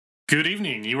Good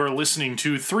evening. You are listening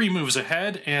to Three Moves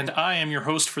Ahead, and I am your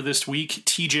host for this week,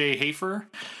 TJ Hafer.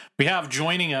 We have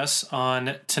joining us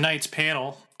on tonight's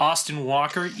panel, Austin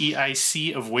Walker,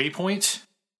 EIC of Waypoint.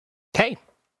 Hey.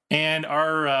 And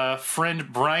our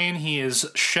friend Brian, he is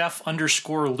chef_Lou_Boo.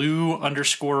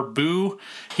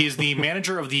 He is the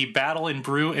manager of the Battle and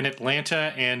Brew in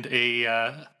Atlanta and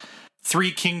a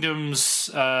Three Kingdoms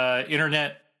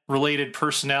internet-related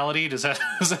personality. Is that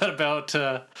about...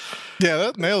 Yeah,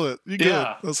 that nailed it. You good.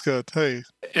 Yeah. That's good. Hey.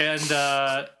 And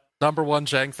number one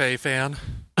Zhang Fei fan.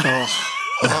 Well,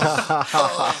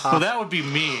 that would be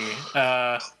me.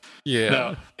 Yeah.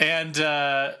 No. And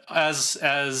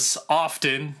as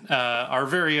often, our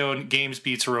very own Games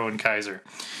Beats Rowan Kaiser.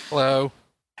 Hello.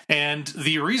 And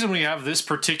the reason we have this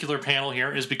particular panel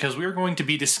here is because we are going to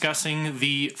be discussing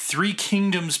the Three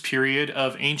Kingdoms period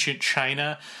of ancient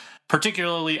China,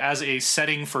 particularly as a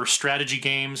setting for strategy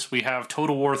games. We have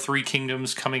Total War Three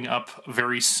Kingdoms coming up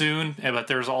very soon, but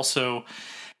there's also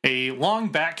a long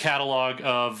back catalog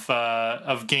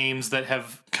of games that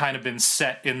have kind of been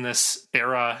set in this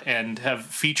era and have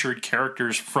featured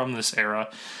characters from this era.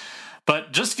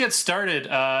 But just to get started,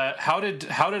 how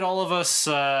did all of us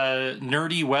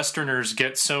nerdy Westerners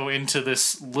get so into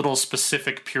this little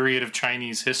specific period of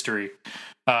Chinese history?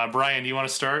 Brian, do you want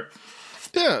to start?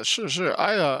 Yeah, sure.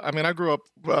 I grew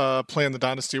up playing the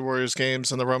Dynasty Warriors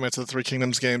games and the Romance of the Three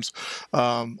Kingdoms games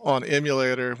on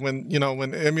emulator. When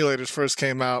emulators first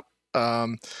came out,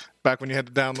 back when you had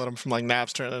to download them from like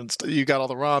Napster, and you got all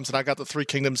the ROMs, and I got the Three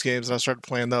Kingdoms games, and I started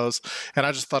playing those, and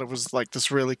I just thought it was like this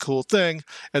really cool thing.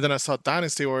 And then I saw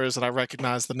Dynasty Warriors, and I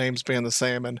recognized the names being the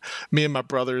same, and me and my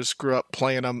brothers grew up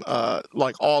playing them,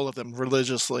 like all of them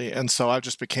religiously, and so I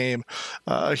just became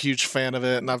a huge fan of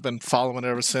it, and I've been following it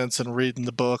ever since, and reading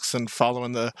the books, and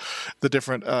following the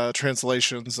different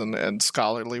translations and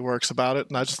scholarly works about it,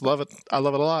 and I just love it. I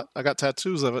love it a lot. I got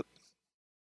tattoos of it.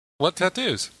 What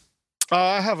tattoos?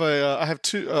 I have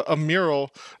a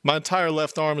mural. My entire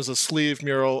left arm is a sleeve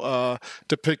mural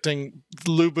depicting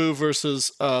Lu Bu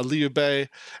versus Liu Bei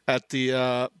at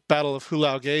the Battle of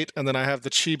Hulao Gate, and then I have the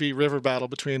Chibi River battle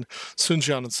between Sun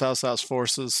Jian and Cao Cao's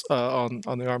forces on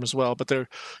the arm as well. But they're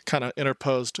kind of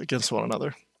interposed against one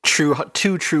another.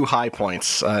 Two true high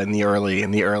points in the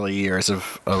early years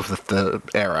of the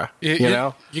era. You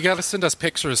know, you got to send us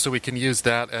pictures so we can use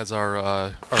that as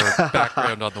our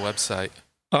background on the website.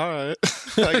 All right.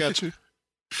 I got you.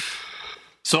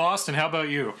 So, Austin, how about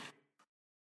you?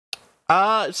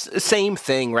 Same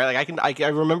thing, right? Like I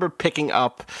remember picking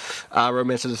up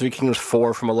Romance of the Three Kingdoms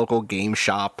 4 from a local game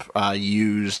shop,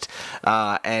 used,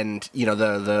 and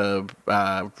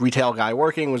the retail guy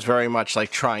working was very much like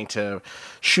trying to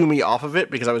shoo me off of it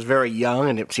because I was very young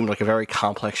and it seemed like a very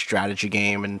complex strategy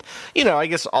game. And I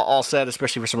guess all said,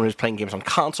 especially for someone who's playing games on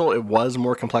console, it was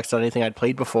more complex than anything I'd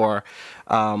played before.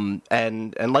 And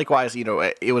likewise, it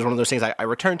was one of those things I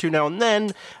returned to now and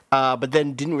then, but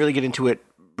then didn't really get into it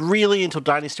really until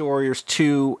Dynasty Warriors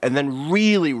 2, and then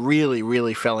really, really,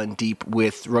 really fell in deep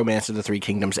with Romance of the Three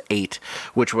Kingdoms 8,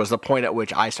 which was the point at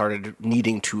which I started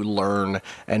needing to learn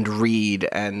and read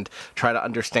and try to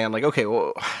understand, like, okay,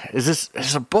 well, is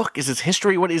this a book? Is this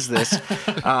history? What is this?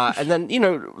 And then,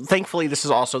 thankfully, this is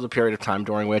also the period of time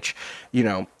during which,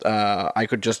 I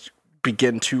could just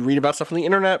begin to read about stuff on the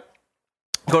internet,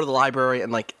 go to the library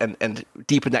and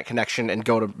deepen that connection and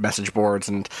go to message boards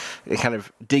and kind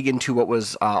of dig into what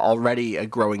was already a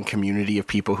growing community of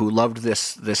people who loved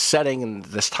this setting and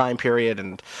this time period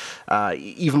and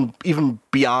even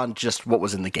beyond just what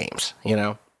was in the games,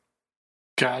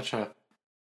 Gotcha.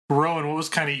 Rowan, what was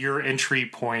kind of your entry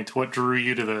point? What drew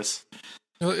you to this?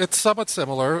 It's somewhat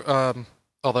similar,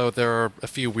 although there are a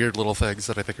few weird little things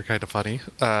that I think are kind of funny.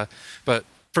 But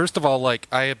first of all, like,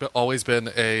 I have always been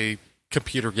a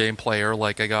computer game player.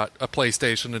 Like, I got a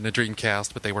PlayStation and a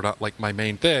Dreamcast, but they were not like my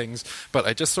main things. But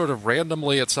I just sort of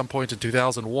randomly at some point in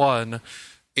 2001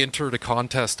 entered a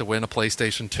contest to win a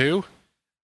PlayStation 2,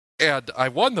 and I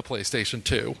won the PlayStation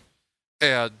 2.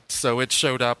 And so it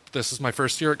showed up. This is my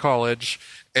first year at college,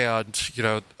 and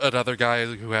another guy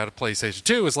who had a PlayStation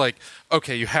 2 was like,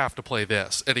 okay, you have to play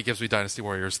this, and he gives me Dynasty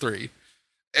Warriors 3.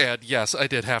 And yes, I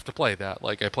did have to play that.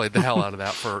 Like, I played the hell out of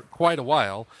that for quite a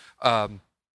while.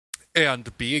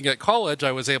 And being at college,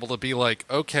 I was able to be like,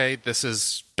 okay, this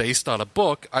is based on a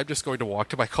book. I'm just going to walk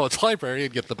to my college library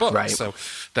and get the book. Right. So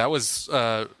that was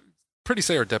pretty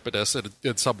serendipitous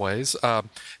in some ways. And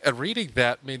reading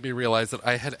that made me realize that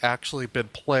I had actually been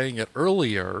playing it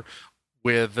earlier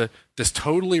with this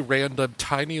totally random,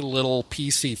 tiny little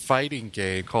PC fighting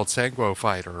game called Sanguo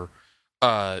Fighter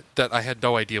that I had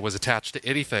no idea was attached to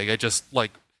anything. I just,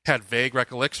 like, had vague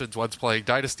recollections once playing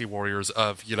Dynasty Warriors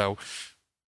of,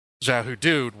 Xiahou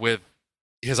Dun with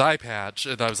his eye patch,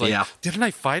 and I was like, didn't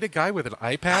I fight a guy with an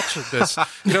eye patch in this?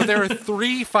 There are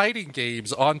 3 fighting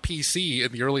games on PC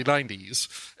in the early 90s,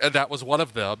 and that was one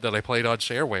of them that I played on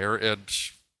shareware, and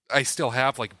I still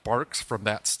have like barks from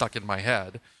that stuck in my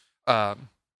head.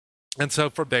 And so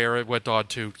from there, it went on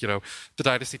to, the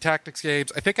Dynasty Tactics games.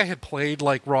 I think I had played,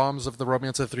 like, ROMs of the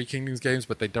Romance of the Three Kingdoms games,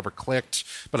 but they never clicked.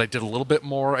 But I did a little bit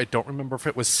more. I don't remember if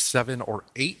it was 7 or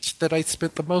 8 that I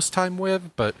spent the most time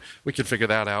with, but we can figure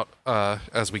that out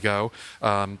as we go.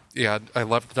 I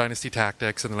loved the Dynasty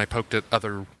Tactics, and then I poked at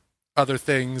other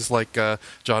things, like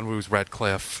John Woo's Red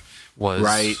Cliff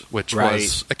which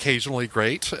was occasionally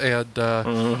great. And,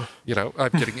 I'm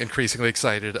getting increasingly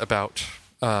excited about...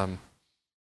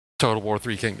 Total War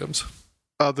Three Kingdoms.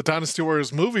 The Dynasty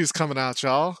Warriors movie's coming out,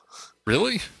 y'all.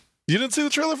 Really? You didn't see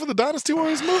the trailer for the Dynasty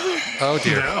Warriors movie? Oh,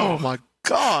 dear. No. Oh, my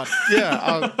God.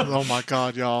 Yeah. Oh, my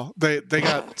God, y'all. They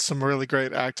got some really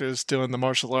great actors doing the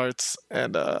martial arts,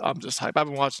 and I'm just hyped.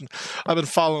 I've been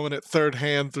following it third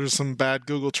hand through some bad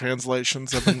Google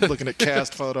translations. I've been looking at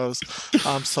cast photos.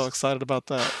 I'm so excited about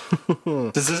that.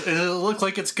 Does it look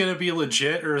like it's going to be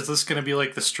legit, or is this going to be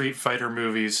like the Street Fighter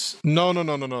movies? No.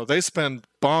 They spend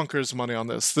bonkers money on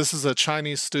this. This is a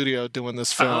Chinese studio doing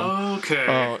this film.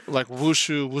 Okay. Like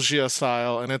wuxia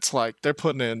style, and it's like they're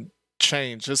putting in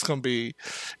change. It's gonna be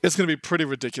pretty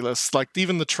ridiculous. Like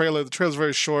even the trailer's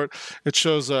very short. It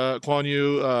shows Guan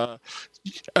Yu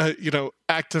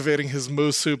activating his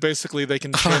Musu. Basically they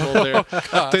can channel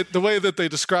the way that they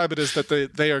describe it is that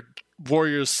they are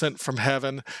warriors sent from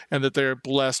heaven, and that they're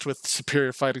blessed with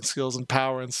superior fighting skills and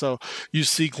power. And so you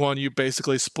see Guan Yu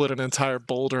basically split an entire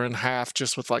boulder in half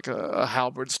just with like a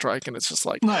halberd strike, and it's just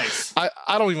like nice.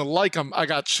 I don't even like him. I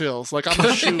got chills. Like, I'm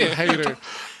a Shu hater.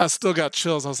 I still got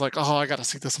chills. I was like, oh, I got to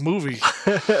see this movie.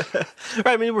 Right.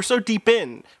 I mean, we're so deep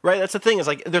in, right? That's the thing. Is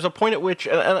like there's a point at which,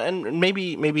 and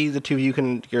maybe the two of you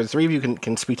or the three of you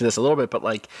can speak to this a little bit, but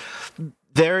like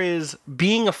there is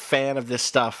being a fan of this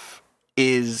stuff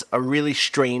is a really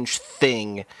strange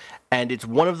thing, and it's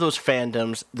one of those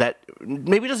fandoms that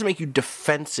maybe doesn't make you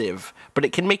defensive, but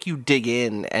it can make you dig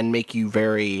in and make you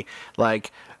very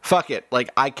like, fuck it, like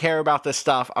I care about this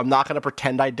stuff. I'm not going to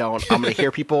pretend I don't. I'm going to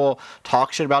hear people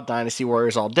talk shit about Dynasty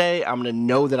Warriors all day. I'm going to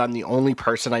know that I'm the only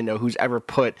person I know who's ever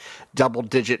put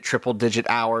double-digit, triple-digit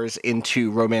hours into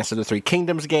Romance of the Three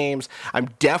Kingdoms games. I'm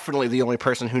definitely the only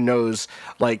person who knows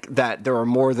like that there are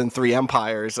more than 3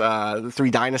 empires,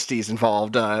 3 dynasties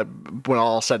involved when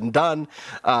all said and done,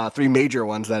 3 major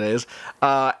ones, that is,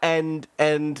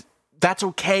 and that's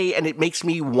okay, and it makes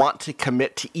me want to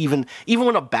commit to even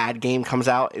when a bad game comes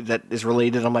out that is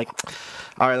related. I'm like,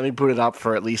 all right, let me boot it up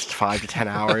for at least 5 to 10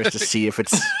 hours to see if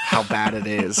it's how bad it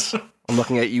is. I'm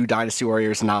looking at you, Dynasty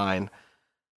Warriors 9.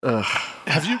 Ugh.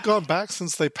 Have you gone back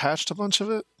since they patched a bunch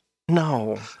of it?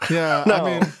 No. Yeah, No.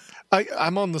 I mean,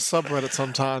 I'm on the subreddit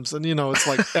sometimes, and it's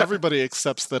like everybody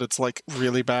accepts that it's like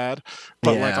really bad,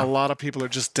 but like a lot of people are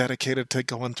just dedicated to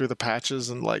going through the patches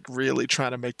and like really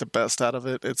trying to make the best out of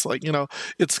it. It's like,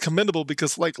 it's commendable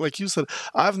because like you said,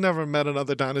 I've never met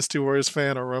another Dynasty Warriors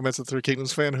fan or Romance of the Three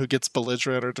Kingdoms fan who gets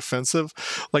belligerent or defensive.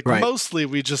 Like mostly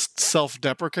we just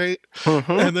self-deprecate,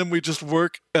 and then we just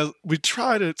we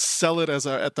try to sell it as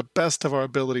at the best of our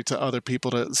ability to other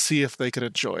people to see if they can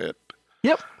enjoy it.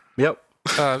 Yep.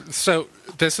 So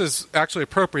this is actually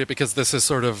appropriate because this is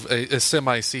sort of a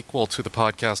semi-sequel to the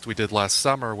podcast we did last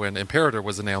summer when Imperator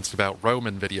was announced about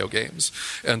Roman video games.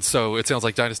 And so it sounds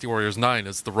like Dynasty Warriors 9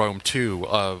 is the Rome 2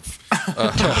 of...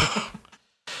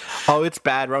 Oh, it's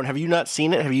bad, Ron. Have you not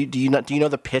seen it? Do you know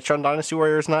the pitch on Dynasty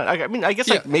Warriors 9? I mean, I guess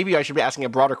maybe I should be asking a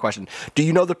broader question. Do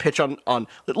you know the pitch on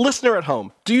listener at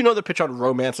home? Do you know the pitch on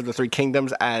Romance of the Three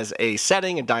Kingdoms as a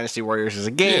setting and Dynasty Warriors as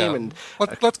a game? Yeah. And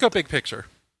let's go big picture.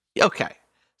 Okay,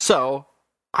 so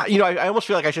I almost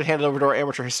feel like I should hand it over to our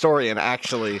amateur historian,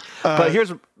 actually. But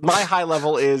here's my high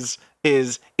level is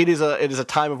it is a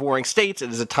time of warring states. It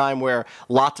is a time where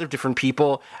lots of different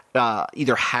people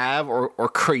either have or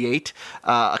create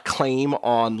a claim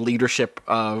on leadership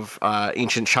of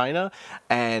ancient China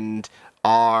and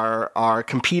are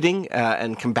competing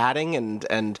and combating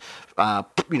and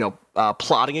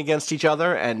plotting against each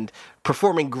other and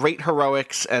performing great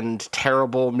heroics and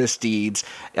terrible misdeeds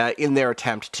in their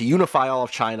attempt to unify all of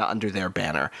China under their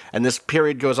banner. And this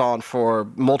period goes on for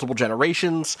multiple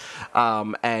generations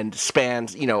and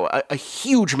spans, a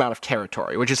huge amount of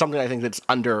territory, which is something I think that's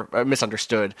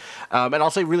misunderstood. And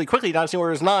I'll say really quickly, Dynasty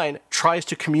Warriors 9 tries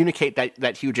to communicate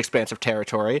that huge expanse of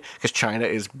territory, because China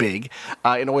is big,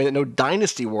 in a way that no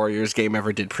Dynasty Warriors game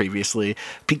ever did previously,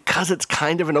 because it's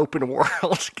kind of an open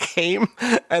world game. game,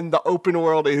 and the open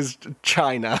world is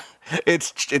China.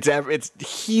 It's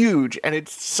huge, and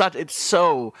it's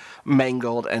so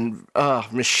mangled and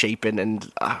misshapen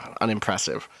and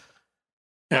unimpressive.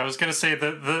 Yeah, I was gonna say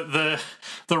the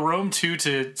Rome 2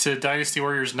 to Dynasty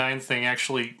Warriors 9 thing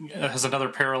actually has another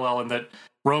parallel in that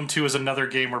Rome 2 is another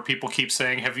game where people keep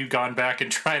saying, "Have you gone back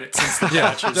and tried it since the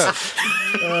patches?"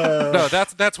 No,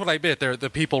 that's what I meant. The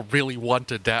people really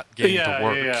wanted that game to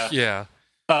work. Yeah.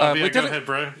 Go ahead,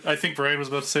 Brian. I think Brian was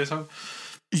about to say something.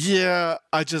 Yeah,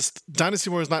 Dynasty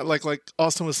Warriors not like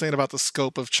Austin was saying about the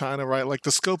scope of China, right? Like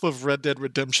the scope of Red Dead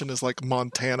Redemption is like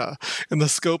Montana, and the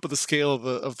scope of the scale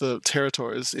of the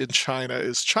territories in China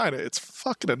is China. It's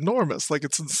fucking enormous, like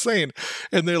it's insane.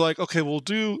 And they're like, okay, we'll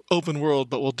do open world,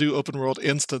 but we'll do open world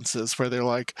instances where they're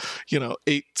like,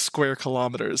 8 square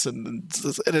kilometers, and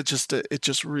it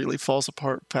just really falls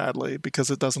apart badly because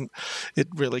it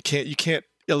really can't. You can't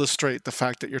illustrate the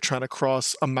fact that you're trying to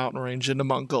cross a mountain range into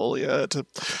Mongolia to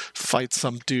fight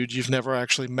some dude you've never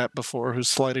actually met before who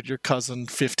slighted your cousin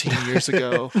 15 years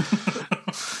ago.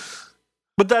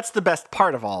 But that's the best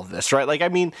part of all of this, right? Like, I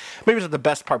mean, maybe it's not the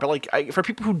best part, but like for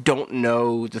people who don't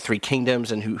know the Three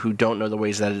Kingdoms and who don't know the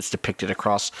ways that it's depicted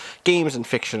across games and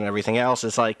fiction and everything else,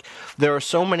 it's like there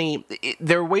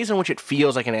are ways in which it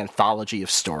feels like an anthology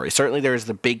of stories. Certainly there is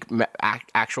the big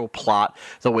actual plot,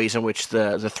 the ways in which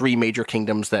the three major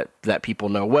kingdoms that people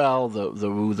know well, the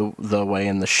Wu, the Wei,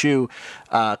 and the Shu,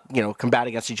 combat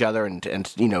against each other and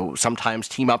sometimes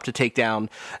team up to take down,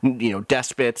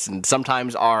 despots, and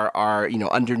sometimes are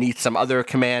underneath some other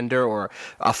commander or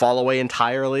fall away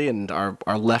entirely and are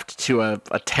left to a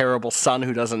terrible son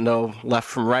who doesn't know left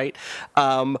from right.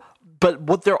 But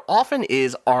what there often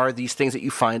are these things that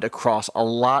you find across a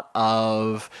lot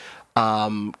of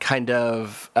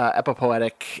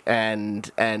epipoetic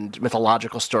and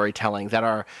mythological storytelling that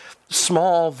are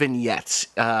small vignettes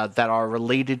that are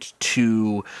related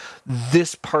to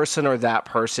this person or that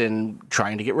person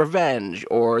trying to get revenge,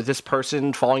 or this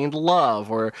person falling into love,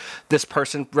 or this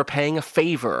person repaying a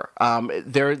favor.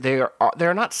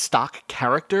 They're not stock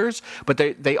characters, but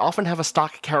they often have a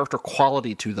stock character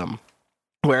quality to them,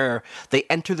 where they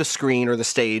enter the screen or the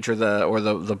stage or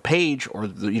the page or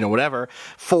whatever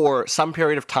for some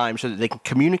period of time so that they can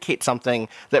communicate something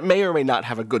that may or may not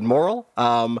have a good moral,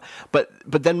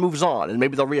 but then moves on, and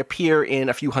maybe they'll reappear in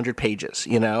a few hundred pages,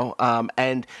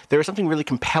 and there is something really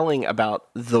compelling about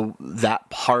that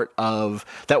part of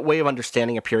that way of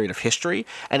understanding a period of history,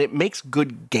 and it makes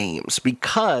good games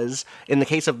because in the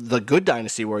case of the good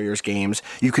Dynasty Warriors games,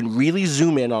 you can really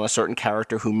zoom in on a certain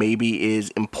character who maybe is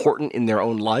important in their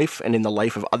own life and in the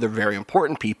life of other very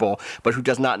important people, but who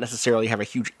does not necessarily have a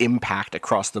huge impact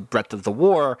across the breadth of the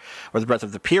war or the breadth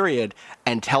of the period,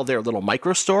 and tell their little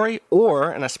micro story.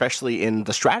 Or, and especially in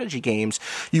the strategy games,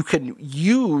 you can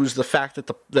use the fact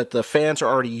that the fans are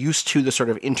already used to the sort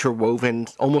of interwoven,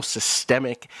 almost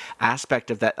systemic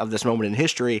aspect of this moment in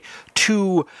history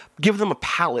to give them a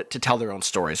palette to tell their own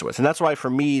stories with. And that's why for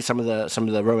me some of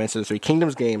the Romance of the Three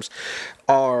Kingdoms games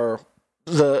are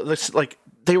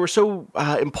they were so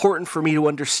important for me to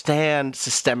understand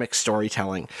systemic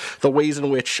storytelling, the ways in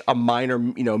which a minor,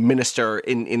 minister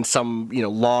in some,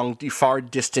 long, far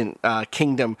distant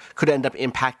kingdom could end up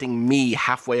impacting me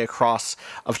halfway across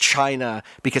of China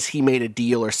because he made a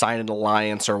deal or signed an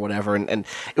alliance or whatever. And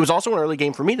it was also an early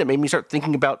game for me that made me start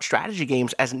thinking about strategy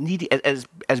games as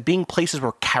being places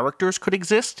where characters could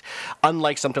exist.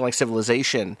 Unlike something like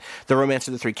Civilization, the Romance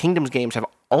of the Three Kingdoms games have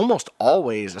almost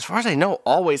always, as far as I know,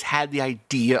 always had the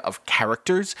idea of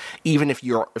characters. Even if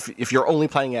you're only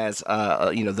playing as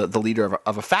the leader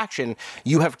of a faction,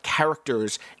 you have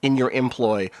characters in your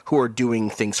employ who are doing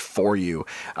things for you.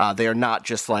 They are not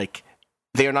just like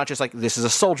this is a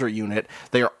soldier unit.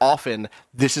 They are often,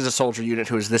 this is a soldier unit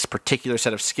who has this particular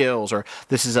set of skills, or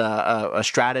this is a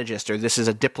strategist, or this is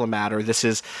a diplomat, or this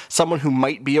is someone who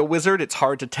might be a wizard. It's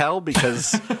hard to tell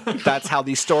because that's how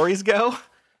these stories go.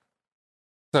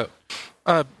 So,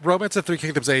 Romance of Three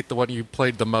Kingdoms 8, the one you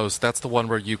played the most, that's the one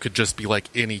where you could just be like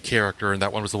any character, and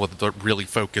that one was the one that really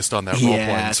focused on that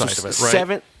role-playing side of it,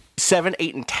 right? 7,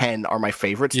 8, and 10 are my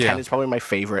favorites. Yeah. 10 is probably my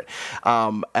favorite.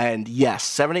 And yes,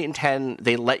 7, 8, and 10,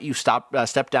 they let you step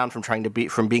down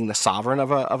from being the sovereign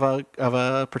of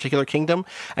a particular kingdom,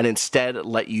 and instead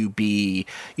let you be,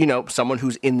 someone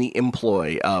who's in the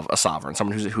employ of a sovereign,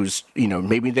 someone who's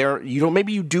maybe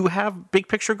maybe you do have big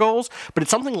picture goals, but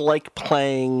it's something like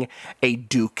playing a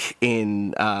duke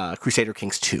in Crusader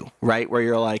Kings 2, right? Where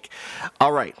you're like,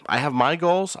 all right, I have my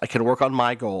goals, I can work on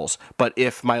my goals, but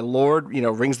if my lord,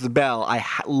 rings the bell, I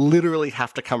literally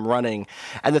have to come running.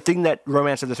 And the thing that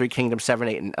Romance of the Three Kingdoms 7,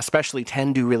 8, and especially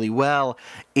 10 do really well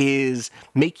is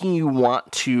making you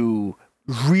want to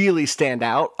really stand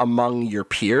out among your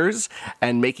peers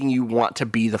and making you want to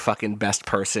be the fucking best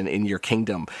person in your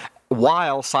kingdom,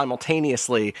 while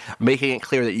simultaneously making it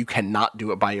clear that you cannot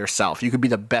do it by yourself. You could be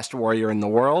the best warrior in the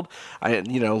world.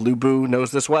 Lu Bu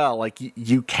knows this well. Like,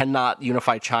 you cannot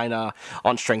unify China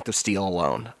on strength of steel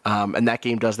alone. And that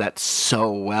game does that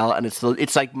so well. And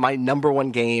it's like my number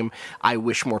one game I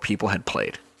wish more people had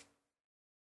played.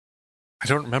 I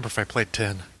don't remember if I played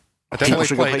 10. I People definitely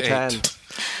should go played play 8. 10.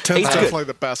 10's Eight's definitely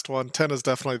the best one. 10 is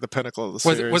definitely the pinnacle of the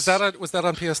series. Was that on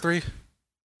PS3?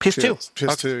 PS2.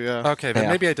 PS2, yeah. Okay, then Yeah.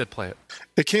 maybe I did play it.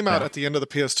 It came out at the end of the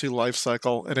PS2 life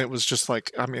cycle, and it was just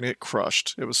like, I mean, it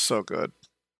crushed. It was so good.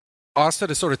 Austin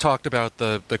has sort of talked about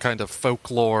the kind of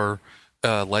folklore,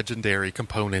 legendary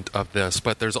component of this,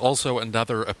 but there's also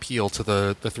another appeal to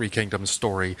the Three Kingdoms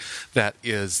story that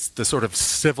is the sort of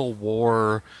Civil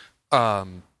War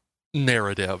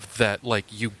narrative that, like,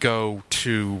 you go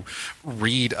to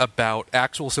read about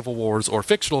actual civil wars or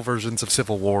fictional versions of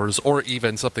civil wars, or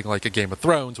even something like a Game of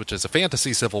Thrones, which is a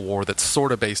fantasy civil war that's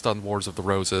sort of based on Wars of the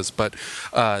Roses. But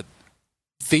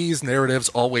these narratives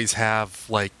always have,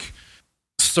 like,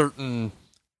 certain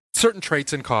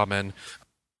traits in common.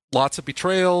 Lots of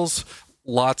betrayals,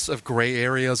 lots of gray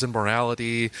areas in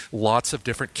morality, lots of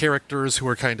different characters who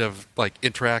are kind of like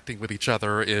interacting with each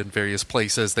other in various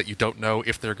places that you don't know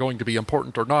if they're going to be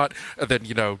important or not. And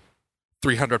then,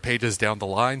 300 pages down the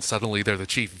line, suddenly they're the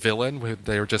chief villain when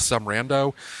they're just some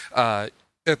rando.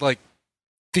 And like,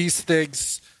 these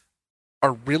things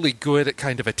are really good at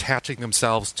kind of attaching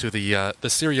themselves to the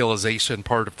serialization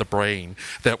part of the brain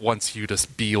that wants you to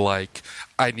be like,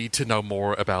 I need to know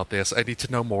more about this. I need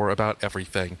to know more about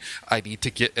everything. I need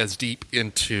to get as deep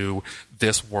into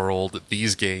this world,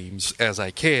 these games, as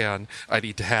I can. I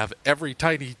need to have every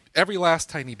last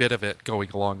tiny bit of it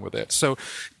going along with it. So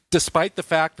despite the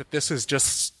fact that this is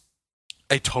just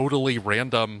a totally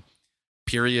random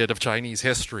period of Chinese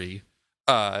history,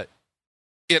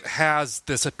 it has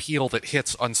this appeal that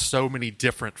hits on so many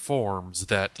different forms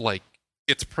that, like,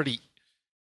 it's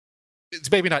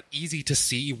maybe not easy to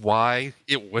see why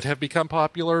it would have become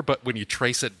popular, but when you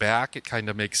trace it back, it kind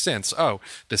of makes sense. Oh,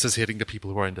 this is hitting the people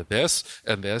who are into this,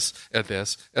 and this, and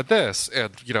this, and this.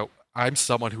 And, I'm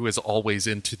someone who is always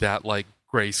into that, like,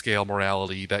 grayscale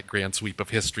morality, that grand sweep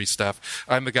of history stuff.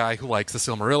 I'm the guy who likes the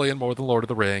Silmarillion more than Lord of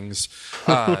the Rings.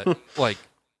 Like,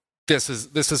 This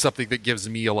is something that gives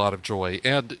me a lot of joy,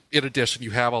 and in addition,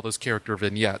 you have all those character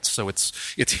vignettes, so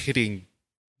it's hitting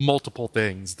multiple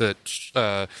things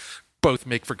that both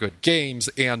make for good games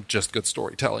and just good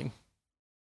storytelling.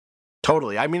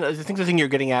 Totally. I mean, I think the thing you're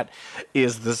getting at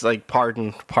is this, like,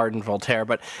 pardon Voltaire,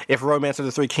 but if Romance of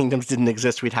the Three Kingdoms didn't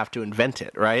exist, we'd have to invent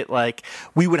it, right? Like,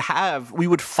 we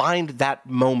would find that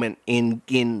moment in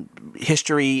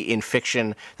history, in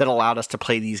fiction, that allowed us to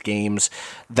play these games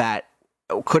that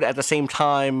could at the same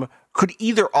time could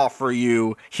either offer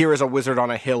you, here is a wizard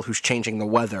on a hill who's changing the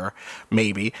weather,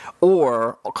 maybe,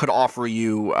 or could offer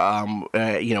you,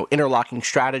 interlocking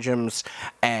stratagems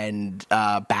and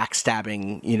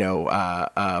backstabbing,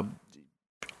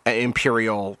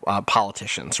 imperial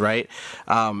politicians, right?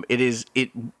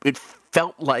 It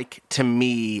felt like, to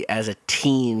me, as a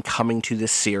teen coming to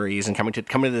this series and coming to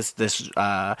this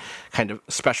kind of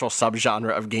special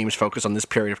subgenre of games focused on this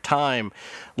period of time,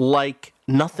 like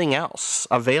nothing else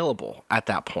available at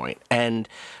that point. And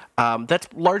that's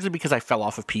largely because I fell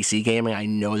off of PC gaming. I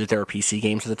know that there were PC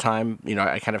games at the time.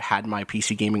 I kind of had my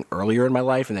PC gaming earlier in my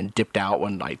life and then dipped out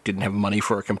when I didn't have money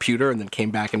for a computer, and then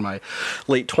came back in my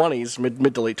late 20s,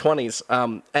 mid to late 20s.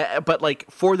 But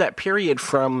like, for that period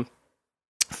from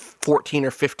 14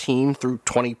 or 15 through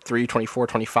 23, 24,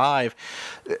 25,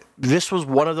 this was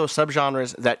one of those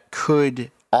subgenres that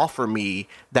could offer me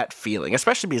that feeling,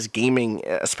 especially because gaming,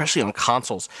 especially on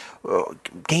consoles,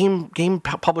 game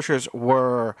publishers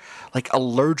were like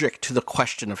allergic to the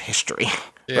question of history,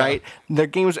 right? Their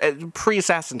games,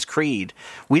 pre-Assassin's Creed,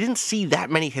 we didn't see that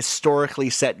many historically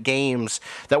set games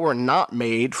that were not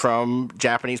made from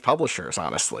Japanese publishers,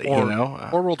 honestly, or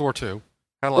World War II.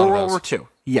 Or World War II.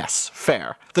 Yes,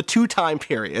 fair. The two time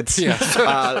periods.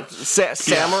 Yes.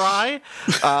 Samurai,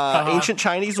 Ancient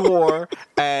Chinese War,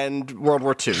 and World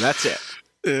War II. That's it.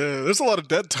 Yeah, there's a lot of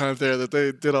dead time there that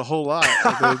they did a whole lot.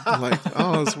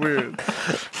 It's weird.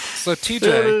 So,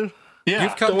 TJ, Yeah,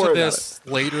 you've come to this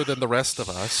later than the rest of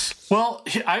us. Well,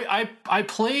 I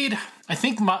played, I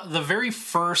think the very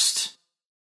first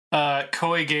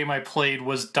Koei game I played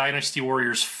was Dynasty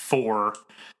Warriors 4.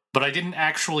 but I didn't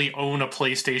actually own a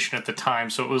PlayStation at the time,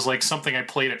 so it was like something I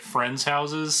played at friends'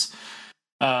 houses.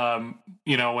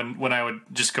 You know, when I would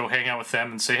just go hang out with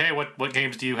them and say, hey, what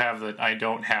games do you have that I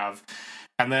don't have?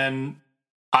 And then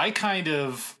I kind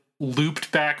of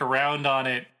looped back around on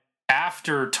it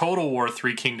after Total War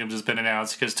 3 Kingdoms has been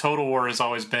announced, because Total War has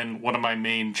always been one of my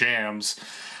main jams.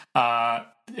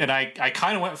 And I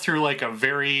kind of went through like a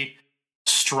very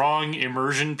strong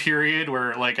immersion period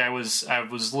where like I was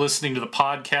listening to the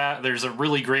podcast. There's a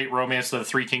really great Romance of the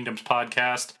Three Kingdoms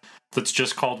podcast that's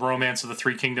just called Romance of the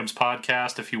Three Kingdoms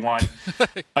podcast, if you want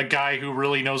a guy who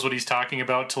really knows what he's talking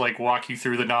about to like walk you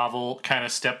through the novel kind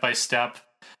of step by step,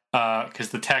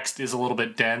 because the text is a little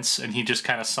bit dense and he just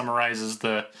kind of summarizes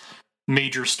the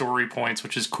major story points,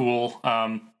 which is cool.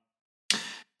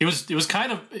 It was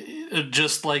kind of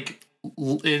just like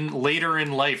later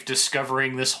in life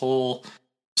discovering this whole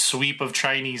sweep of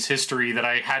Chinese history that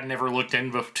I had never looked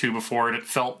into before, and it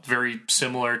felt very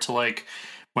similar to like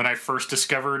when I first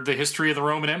discovered the history of the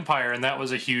Roman Empire, and that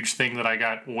was a huge thing that I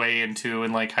got way into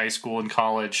in like high school and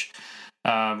college,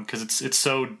 because it's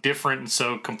so different and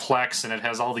so complex, and it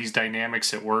has all these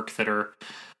dynamics at work that are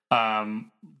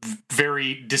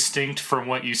very distinct from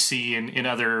what you see in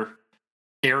other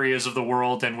areas of the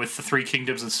world, and with the Three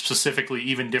Kingdoms, and specifically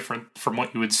even different from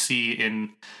what you would see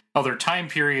in other time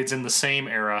periods in the same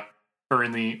era or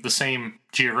in the same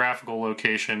geographical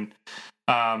location.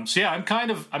 So yeah, I'm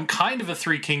kind of a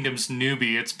Three Kingdoms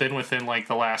newbie. It's been within like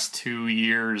the last 2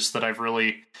 years that I've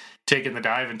really taken the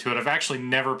dive into it. I've actually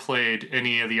never played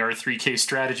any of the R3K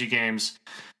strategy games,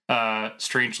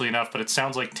 strangely enough, but it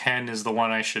sounds like 10 is the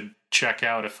one I should check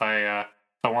out if I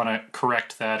want to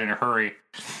correct that in a hurry.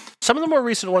 Some of the more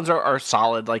recent ones are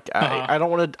solid. Like I don't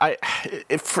want to.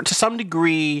 To some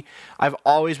degree, I've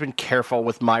always been careful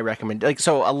with my recommend. Like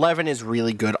so, 11 is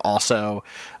really good. Also,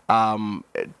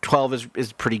 12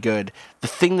 is pretty good. The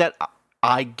thing that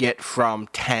I get from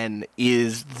 10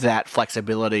 is that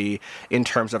flexibility in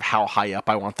terms of how high up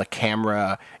I want the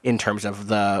camera, in terms of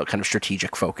the kind of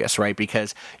strategic focus, right?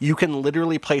 Because you can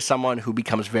literally play someone who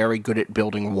becomes very good at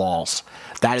building walls.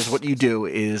 That is what you do.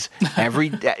 Is at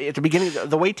the beginning,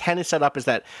 the way 10 is set up is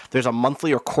that there's a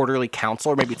monthly or quarterly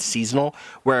council, or maybe it's seasonal,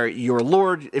 where your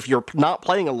lord, if you're not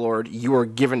playing a lord, you are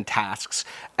given tasks,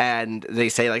 and they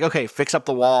say like, okay, fix up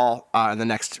the wall in the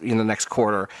next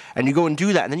quarter, and you go and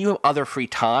do that, and then you have other free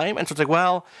time, and so it's like,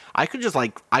 well, I could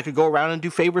go around and do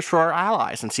favors for our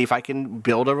allies and see if I can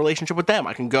build a relationship with them.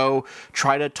 I can go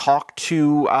try to talk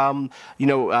to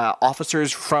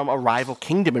officers from a rival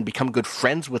kingdom and become good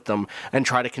friends with them, and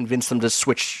try to convince them to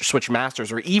switch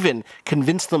masters, or even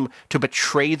convince them to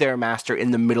betray their master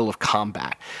in the middle of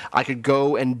combat. I could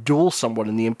go and duel someone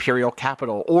in the imperial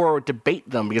capital, or debate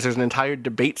them, because there's an entire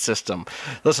debate system.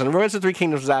 Listen, Romance of the Three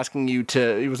Kingdoms was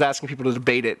asking people to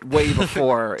debate it way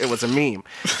before it was a meme.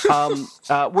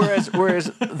 Whereas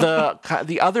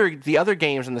the other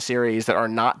games in the series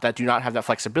that do not have that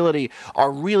flexibility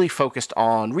are really focused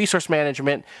on resource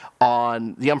management,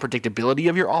 on the unpredictability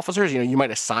of your officers. You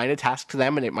might assign a task to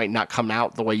them and it might not come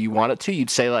out the way you want it to. You'd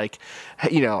say like,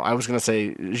 I was going to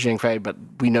say Zhang Fei, but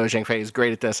we know Zhang Fei is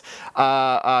great at this.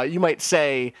 You might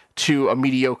say to a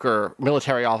mediocre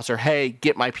military officer, hey,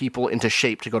 get my people into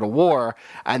shape to go to war,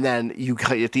 and then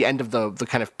at the end of the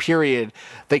kind of period,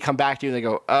 they come back to you and they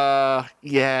go,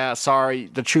 yeah, sorry,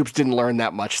 the troops didn't learn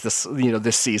that much this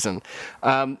season.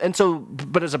 And so,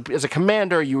 but as a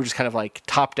commander, you were just kind of like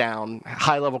top down,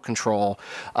 high level control.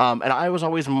 And I was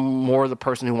always more the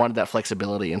person who wanted that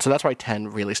flexibility. And so that's why 10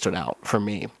 really stood out for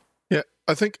me. Yeah,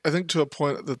 I think to a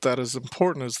point that is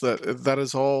important is that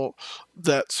is all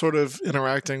that sort of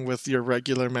interacting with your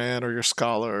regular man or your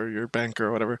scholar or your banker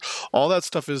or whatever. All that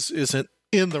stuff isn't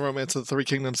in the Romance of the Three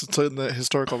Kingdoms. It's in the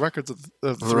historical records of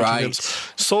the Three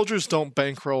Kingdoms. Soldiers don't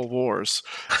bankroll wars.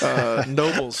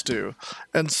 Nobles do.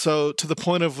 And so to the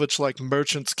point of which like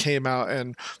merchants came out,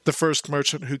 and the first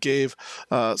merchant who gave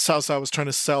Cao Cao was trying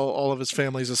to sell all of his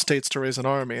family's estates to raise an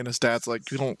army, and his dad's like,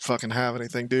 you don't fucking have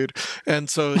anything, dude. And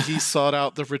so he sought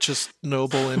out the richest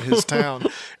noble in his town.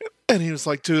 And he was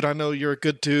like, dude, I know you're a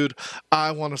good dude.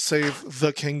 I want to save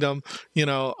the kingdom.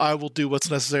 I will do what's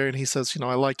necessary. And he says,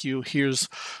 I like you. Here's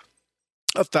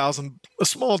a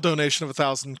small donation of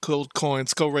 1,000 gold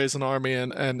coins. Go raise an army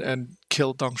and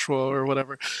kill Deng Shuo or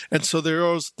whatever. And so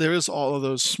there is all of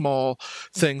those small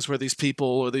things where these people,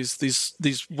 or these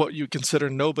what you consider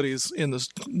nobodies in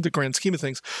the grand scheme of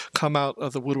things, come out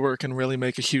of the woodwork and really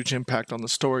make a huge impact on the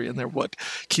story. And they're what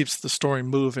keeps the story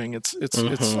moving. It's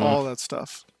all that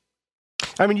stuff.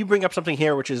 I mean, you bring up something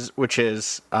here, which is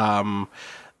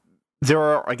there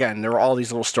are all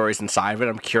these little stories inside of it.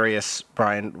 I'm curious,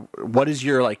 Brian, what is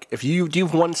your, like, do you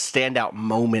have one standout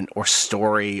moment or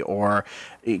story or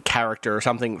character or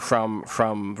something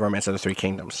from Romance of the Three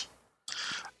Kingdoms?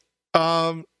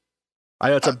 I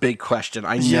know it's a big question.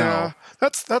 I know. Yeah,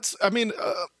 that's. I mean,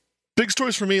 big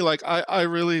stories for me. Like I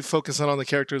really focus in on the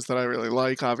characters that I really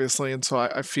like, obviously, and so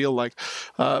I feel like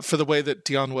for the way that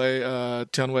Dian Wei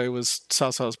was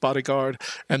Cao Cao's bodyguard,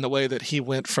 and the way that he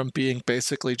went from being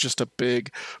basically just a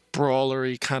big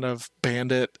brawlery kind of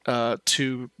bandit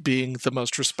to being the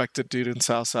most respected dude in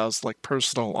Cao Cao's like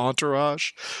personal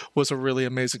entourage was a really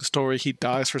amazing story. He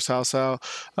dies for Cao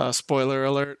Cao, spoiler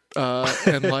alert,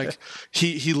 and like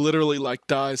he literally like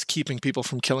dies keeping people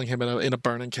from killing him in a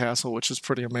burning castle, which is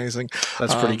pretty amazing.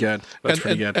 That's pretty good. That's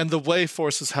pretty good. And the Wei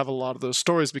forces have a lot of those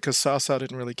stories because Cao Cao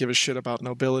didn't really give a shit about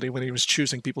nobility when he was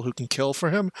choosing people who can kill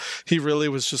for him. He really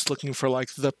was just looking for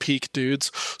like the peak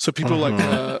dudes. So people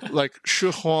like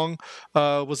Shu Huang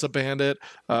was a bandit.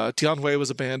 Dian Wei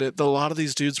was a bandit. A lot of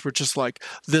these dudes were just like,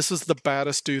 this is the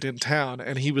baddest dude in town,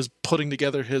 and he was putting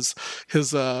together his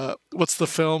what's the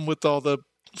film with all the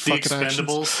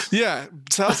Expendables. Yeah,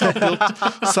 Cao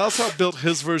Cao built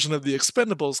his version of the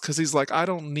Expendables because he's like, I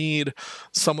don't need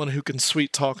someone who can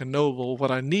sweet talk and noble.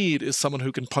 What I need is someone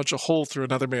who can punch a hole through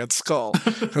another man's skull.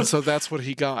 And so that's what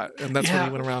he got, and that's what he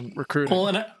went around recruiting. Well,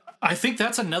 and I think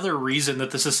that's another reason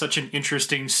that this is such an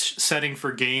interesting setting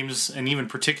for games, and even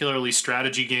particularly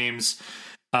strategy games,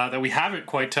 that we haven't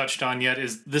quite touched on yet,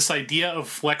 is this idea of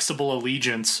flexible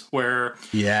allegiance, where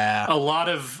a lot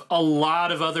of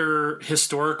other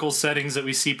historical settings that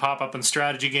we see pop up in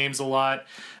strategy games a lot,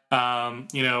 that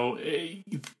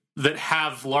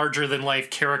have larger than life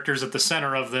characters at the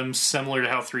center of them, similar to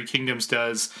how Three Kingdoms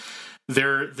does.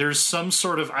 There's some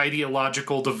sort of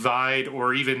ideological divide,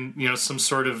 or even some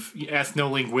sort of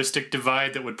ethno-linguistic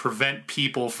divide that would prevent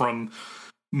people from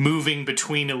moving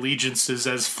between allegiances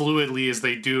as fluidly as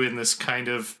they do in this kind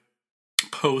of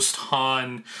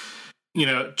post-Han,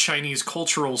 Chinese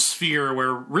cultural sphere,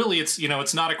 where really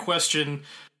it's not a question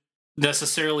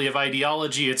necessarily of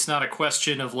ideology. It's not a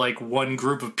question of like one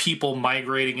group of people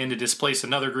migrating in to displace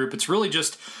another group. It's really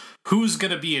just who's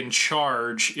going to be in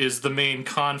charge is the main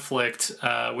conflict,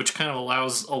 which kind of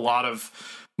allows a lot of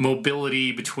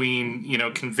mobility between,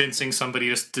 convincing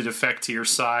somebody to defect to your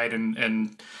side,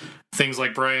 and things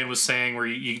like Brian was saying, where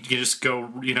you just go,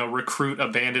 recruit a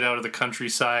bandit out of the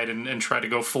countryside and try to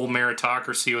go full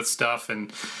meritocracy with stuff.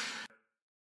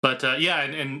 But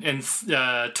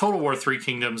Total War Three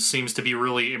Kingdoms seems to be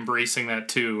really embracing that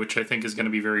too, which I think is going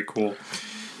to be very cool.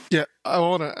 Yeah, I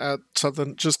want to add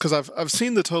something just because I've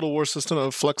seen the Total War system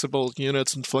of flexible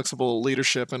units and flexible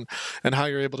leadership and how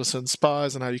you're able to send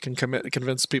spies and how you can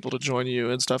convince people to join you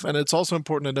and stuff. And it's also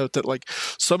important to note that like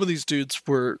some of these dudes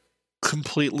were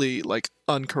completely like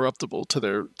uncorruptible to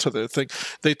their thing.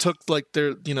 They took like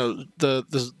their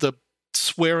the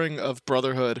swearing of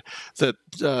brotherhood that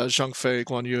Zhang Fei,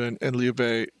 Guan Yu, and Liu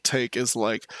Bei take is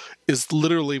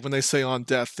literally when they say on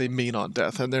death, they mean on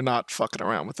death, and they're not fucking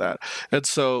around with that. And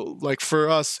so, like for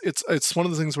us, it's one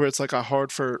of the things where it's like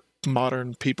hard for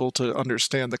modern people to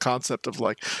understand the concept of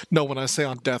like, no, when I say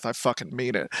on death, I fucking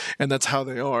mean it, and that's how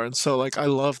they are. And so like I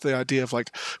love the idea of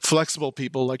like flexible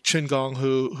people like Qin Gong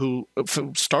who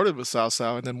started with Cao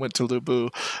Cao and then went to Lu Bu,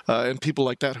 and people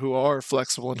like that who are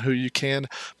flexible and who you can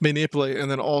manipulate. And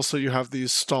then also you have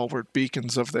these stalwart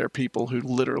beacons of their people who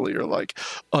literally are like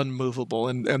unmovable,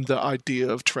 and the idea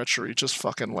of treachery just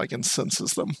fucking like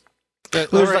incenses them.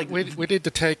 All right, we need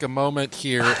to take a moment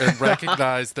here and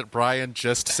recognize that Brian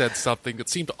just said something that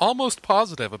seemed almost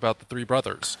positive about the three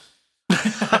brothers.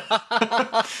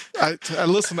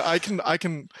 Listen, I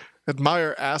can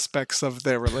admire aspects of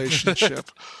their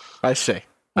relationship. I see.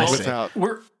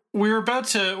 We're about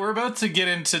to get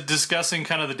into discussing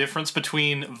kind of the difference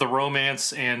between the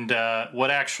romance and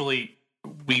what actually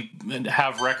we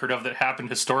have record of that happened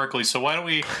historically. So why don't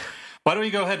we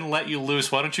go ahead and let you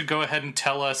loose? Why don't you go ahead and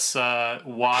tell us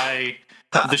why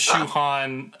the Shu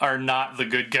Han are not the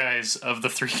good guys of the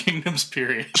Three Kingdoms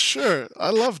period? Sure. I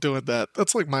love doing that.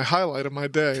 That's like my highlight of my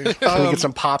day. Let me get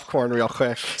some popcorn real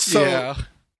quick.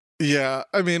 Yeah.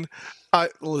 I mean,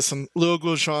 listen, Luo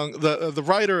Guozhang, the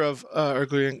writer of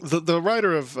the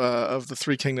writer of the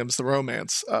Three Kingdoms, the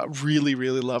romance, really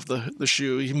loved the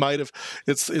Shu. He might have,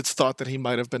 it's thought that he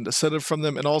might have been descended from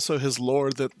them, and also his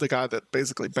lord, the guy that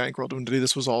basically bankrolled him to do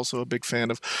this, was also a big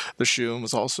fan of the Shu and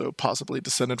was also possibly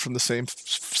descended from the same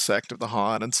sect of the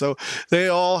Han. And so they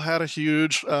all had a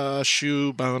huge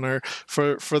Shu boner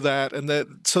for that,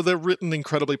 and so they're written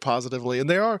incredibly positively, and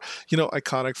they are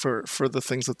iconic for the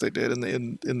things that they did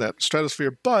in that strategy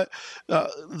stratosphere. But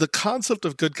the concept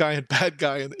of good guy and bad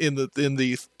guy in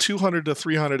the 200 to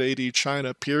 300 AD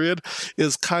China period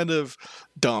is kind of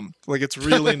dumb. Like, it's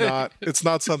really not. It's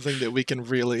not something that we can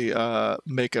really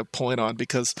make a point on,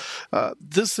 because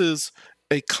this is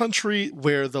a country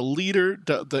where the leader,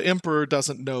 the emperor,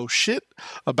 doesn't know shit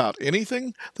about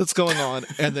anything that's going on.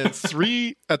 And then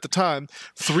three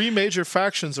major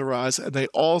factions arise, and they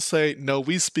all say, no,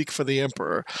 we speak for the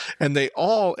emperor. And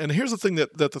and here's the thing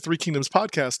that the Three Kingdoms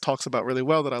podcast talks about really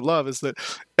well that I love, is that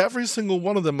every single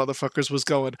one of them motherfuckers was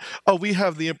going, oh, we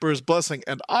have the emperor's blessing,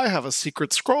 and I have a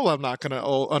secret scroll I'm not going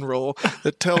to unroll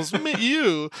that tells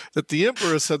you that the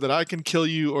emperor said that I can kill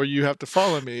you or you have to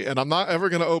follow me, and I'm not ever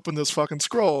going to open this fucking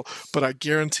scroll, but I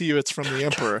guarantee you it's from the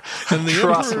emperor. And the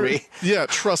Trust emperor, me. Yeah,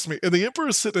 trust me. And the emperor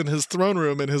is sitting in his throne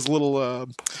room in his little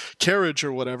carriage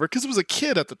or whatever, because he was a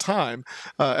kid at the time.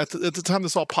 At the time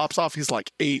this all pops off, he's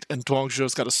like 8, and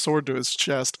Guangzhou's got a sword to his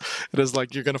chest. It is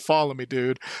like, you're going to follow me,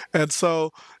 dude. And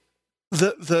so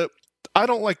I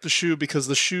don't like the Shu, because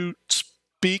the Shu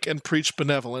speak and preach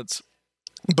benevolence.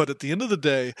 But at the end of the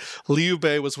day, Liu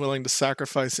Bei was willing to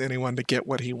sacrifice anyone to get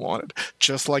what he wanted,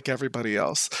 just like everybody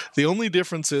else. The only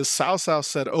difference is Cao Cao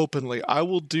said openly, I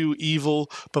will do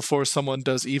evil before someone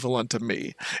does evil unto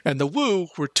me. And the Wu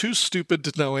were too stupid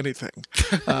to know anything.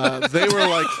 They were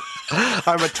like...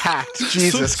 I'm attacked.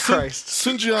 Jesus Christ.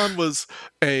 Sun Jian was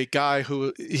a guy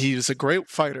who, he was a great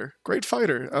fighter.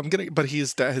 But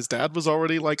his dad was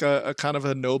already like a kind of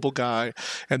a noble guy,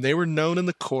 and they were known in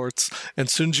the courts, and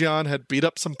Sun Jian had beat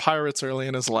up some pirates early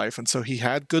in his life, and so he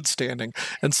had good standing.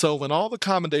 And so when all the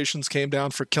commendations came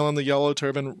down for killing the yellow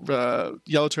turban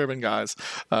guys,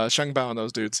 Sheng Bao and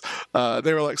those dudes,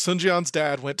 they were like, Sun Jian's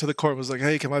dad went to the court and was like,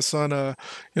 hey, can my son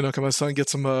get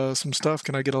some stuff?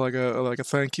 Can I get a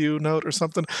thank you note or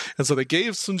something? And so they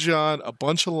gave Sun Jian a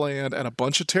bunch of land and a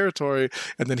bunch of territory,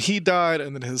 and then he died,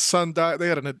 and then his son died.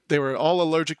 They were all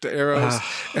allergic to arrows,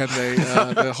 and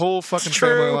the whole fucking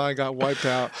family line got wiped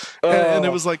out. And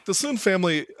it was like the Sun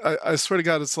family, I swear to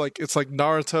God, it's like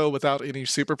Naruto without any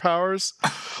superpowers.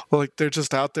 Like, they're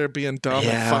just out there being dumb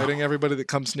and fighting everybody that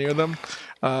comes near them.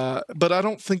 But I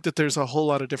don't think that there's a whole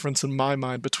lot of difference in my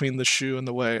mind between the Shu and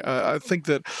the Wei. I think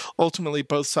that ultimately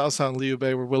both Cao Cao and Liu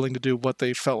Bei were willing to do what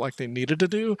they felt like they needed to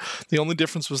do. The only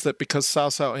difference was that because Cao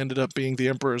Cao ended up being the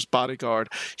emperor's bodyguard,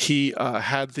 he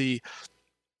had the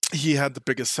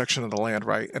biggest section of the land,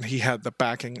 right? And he had the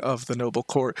backing of the noble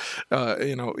court.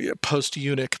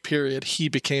 Post-eunuch period, he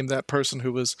became that person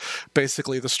who was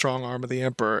basically the strong arm of the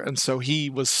emperor. And so he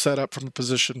was set up from a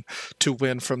position to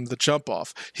win from the jump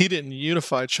off. He didn't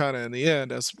unify China in the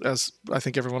end, as I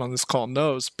think everyone on this call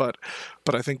knows, but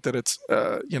I think that it's,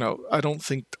 I don't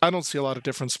see a lot of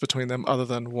difference between them other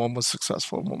than one was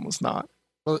successful and one was not.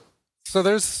 Well, so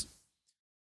there's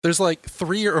like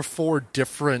 3 or 4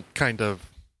 different kind of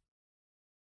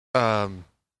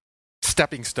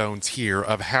stepping stones here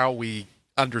of how we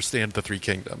understand the Three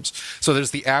Kingdoms. So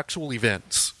there's the actual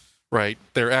events, right?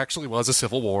 There actually was a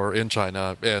civil war in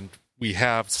China, and we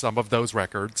have some of those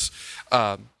records.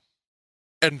 And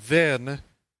then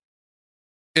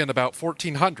in about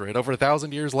 1400, over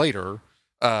 1,000 years later,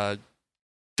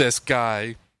 this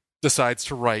guy decides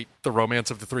to write the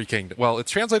Romance of the Three Kingdoms. Well, it's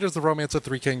translated as the Romance of the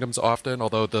Three Kingdoms often,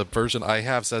 although the version I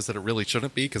have says that it really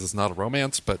shouldn't be because it's not a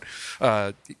romance, but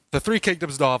the Three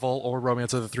Kingdoms novel, or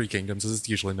Romance of the Three Kingdoms as it's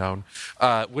usually known,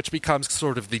 which becomes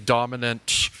sort of the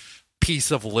dominant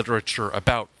piece of literature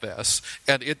about this.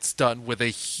 And it's done with a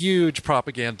huge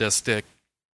propagandistic,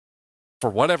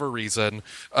 for whatever reason,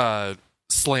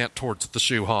 slant towards the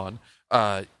Shu Han.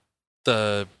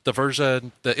 The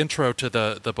version, the intro to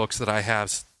the books that I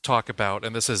have talk about,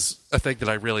 and this is a thing that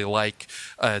I really like,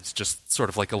 it's just sort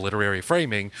of like a literary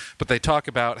framing, but they talk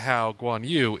about how Guan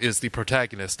Yu is the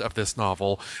protagonist of this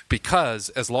novel because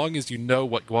as long as you know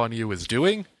what Guan Yu is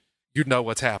doing, you know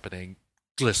what's happening,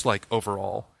 just like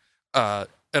overall. And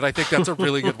I think that's a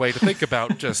really good way to think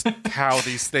about just how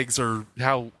these things are,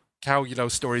 how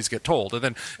stories get told. And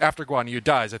then after Guan Yu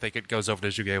dies, I think it goes over to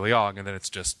Zhuge Liang, and then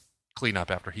it's just clean up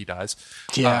after he dies.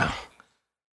 Yeah.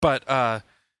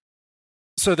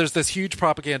 So there's this huge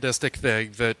propagandistic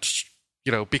thing that,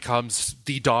 becomes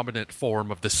the dominant form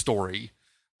of the story.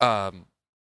 And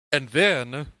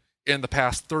then, in the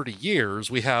past 30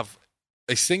 years, we have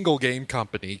a single game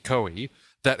company, Koei,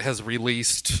 that has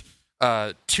released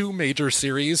 2 major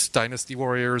series, Dynasty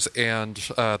Warriors and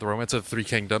The Romance of the Three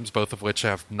Kingdoms, both of which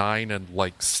have 9 and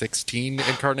 16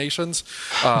 incarnations,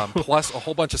 plus a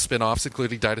whole bunch of spin-offs,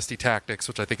 including Dynasty Tactics,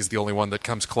 which I think is the only one that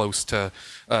comes close to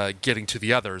getting to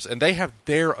the others. And they have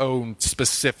their own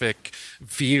specific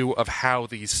view of how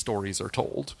these stories are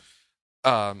told.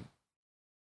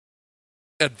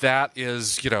 and that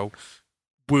is,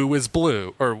 Wu is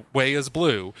blue, or Wei is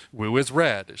blue, Wu is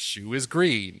red, Shu is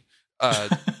green.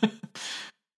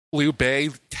 Liu Bei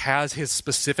has his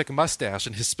specific mustache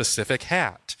and his specific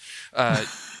hat. And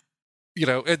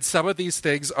some of these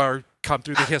things come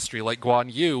through the history. Like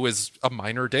Guan Yu is a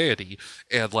minor deity,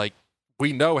 and like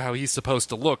we know how he's supposed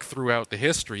to look throughout the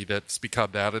history that's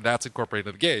become that, and that's incorporated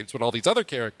in the games. But all these other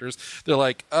characters, they're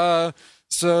like,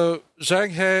 so Zhang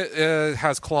He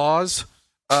has claws.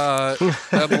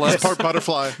 He's part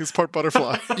butterfly. He's part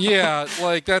butterfly. Yeah,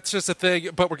 like that's just a thing.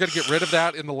 But we're gonna get rid of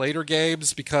that in the later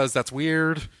games because that's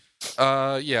weird.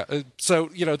 So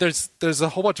there's a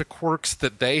whole bunch of quirks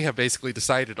that they have basically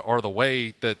decided are the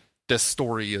way that this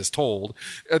story is told,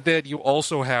 and then you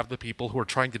also have the people who are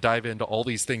trying to dive into all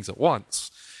these things at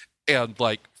once and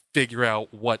like figure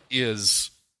out what is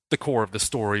the core of the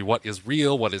story, what is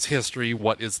real, what is history,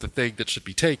 what is the thing that should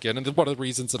be taken. And one of the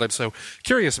reasons that I'm so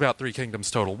curious about Three Kingdoms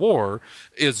Total War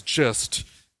is just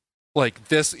like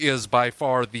this is by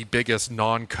far the biggest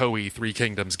non-Koei Three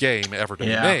Kingdoms game ever to be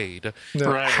made. Yeah.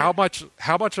 Right. How much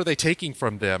are they taking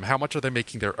from them? How much are they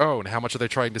making their own? How much are they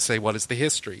trying to say what is the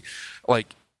history?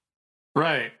 Like,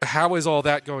 Right. how is all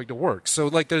that going to work? So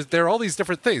like there are all these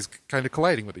different things kind of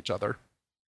colliding with each other.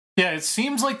 Yeah, it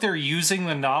seems like they're using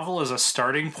the novel as a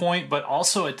starting point, but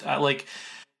also it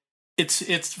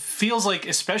feels like,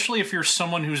 especially if you're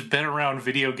someone who's been around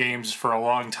video games for a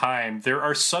long time, there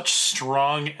are such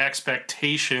strong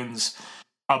expectations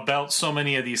about so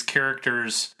many of these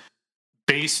characters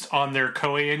based on their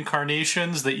Koei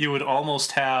incarnations that you would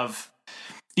almost have,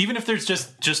 even if there's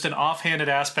just an offhanded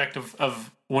aspect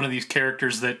of one of these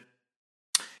characters that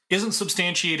isn't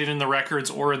substantiated in the records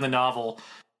or in the novel,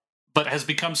 but has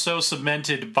become so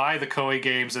cemented by the Koei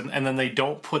games, and then they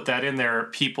don't put that in there,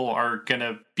 people are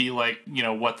gonna be like,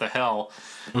 what the hell?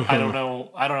 Mm-hmm. I don't know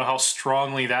how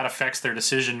strongly that affects their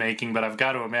decision making, but I've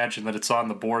got to imagine that it's on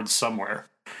the board somewhere.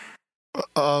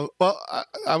 Well,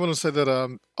 I want to say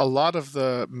that a lot of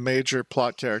the major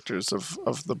plot characters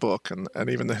of the book and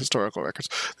even the historical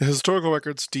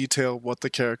records detail what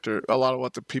a lot of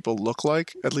what the people look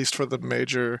like, at least for the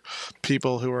major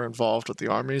people who are involved with the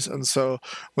armies. And so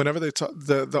whenever they talk,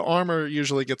 the armor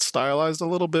usually gets stylized a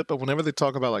little bit, but whenever they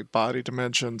talk about like body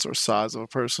dimensions or size of a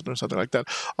person or something like that,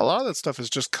 a lot of that stuff is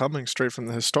just coming straight from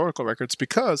the historical records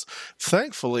because,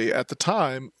 thankfully, at the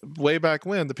time, way back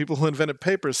when, the people who invented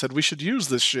paper said we should use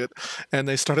this shit, and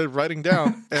they started writing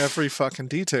down every fucking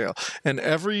detail. And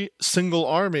every single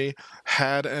army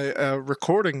had a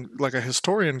recording, like a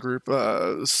historian group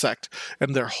sect,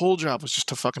 and their whole job was just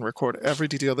to fucking record every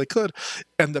detail they could.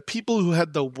 And the people who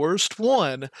had the worst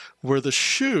one were the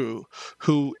Shu,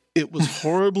 who it was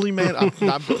horribly made. I'm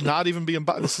not even being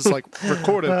biased. This is like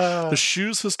recorded. The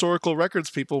Shu's historical records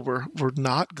people were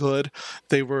not good.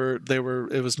 It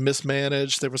was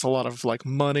mismanaged. There was a lot of like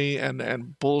money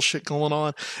and bullshit going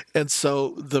on. And so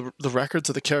the records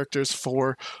of the characters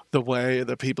for the Wei,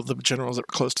 the generals that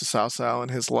were close to Cao Cao in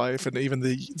his life, and even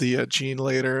the Jin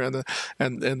later,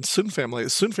 and Sun family.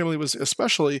 Sun family was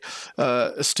especially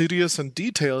studious and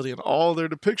detailed in all their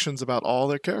depictions about all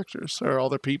their characters or all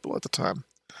their people at the time.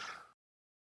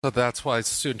 So that's why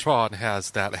Sun Quan has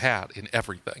that hat in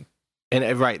everything.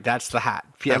 And right, that's the hat.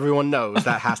 Everyone knows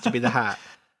that has to be the hat.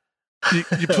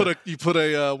 You put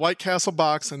a White Castle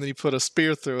box and then you put a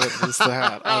spear through it. And it's the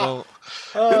hat.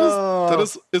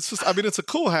 It's just. I mean, it's a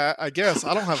cool hat, I guess.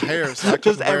 I don't have hair, so I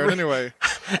couldn't wear it anyway.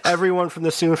 Everyone from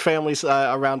the Soon family's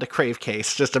around a crave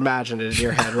case. Just imagine it in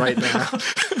your head right now.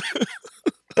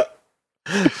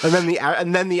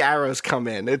 and then the arrows come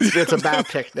in. It's a bad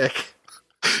picnic.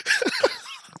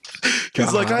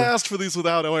 He's like, I asked for these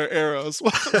without arrows.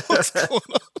 What's going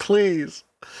on? Please.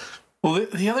 Well,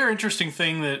 the other interesting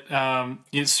thing that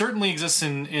it certainly exists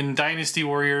in Dynasty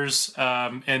Warriors,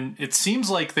 and it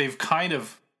seems like they've kind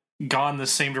of gone the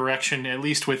same direction, at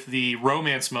least with the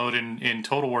romance mode in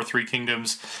Total War Three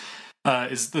Kingdoms,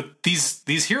 is that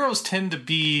these heroes tend to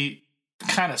be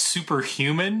kind of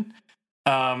superhuman.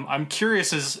 I'm curious,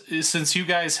 since you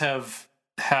guys have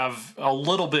a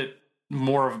little bit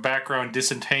more of background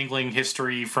disentangling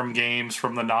history from games,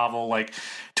 from the novel, like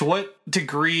to what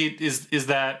degree is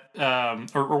that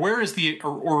or where is the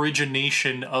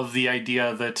origination of the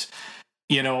idea that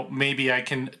maybe I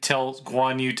can tell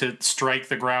Guan Yu to strike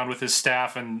the ground with his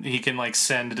staff and he can like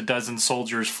send a dozen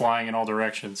soldiers flying in all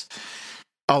directions?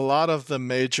 A lot of the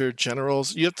major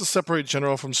generals, you have to separate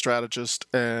general from strategist,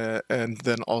 and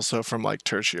then also from like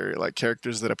tertiary, like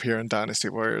characters that appear in Dynasty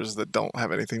Warriors that don't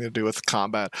have anything to do with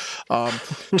combat,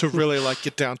 to really like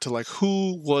get down to like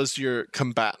who was your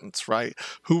combatants, right?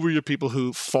 Who were your people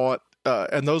who fought,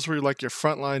 and those were like your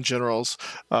frontline generals.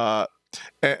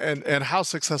 and how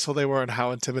successful they were and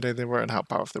how intimidating they were and how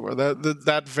powerful they were.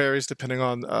 That varies depending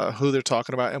on who they're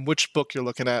talking about and which book you're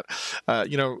looking at.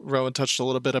 Rowan touched a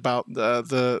little bit about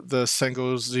the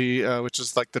Sengozi, which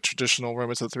is like the traditional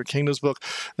Romance of the Three Kingdoms book.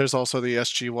 There's also the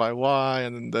SGYY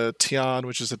and then the Tian,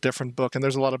 which is a different book. And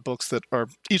there's a lot of books that are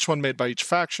each one made by each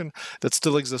faction that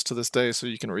still exist to this day, so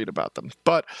you can read about them.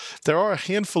 But there are a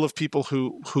handful of people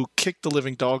who kicked the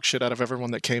living dog shit out of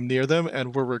everyone that came near them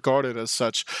and were regarded as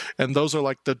such. And those are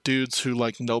like the dudes who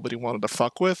like nobody wanted to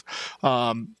fuck with.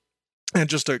 And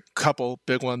just a couple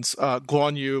big ones.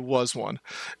 Guan Yu was one,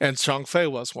 and Zhang Fei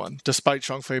was one. Despite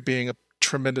Zhang Fei being a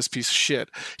tremendous piece of shit,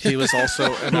 he was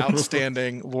also an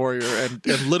outstanding warrior and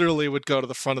literally would go to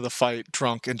the front of the fight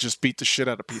drunk and just beat the shit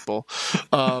out of people.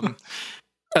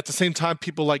 At the same time,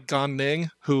 people like Gan Ning,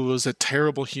 who was a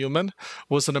terrible human,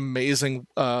 was an amazing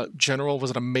general,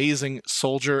 was an amazing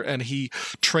soldier, and he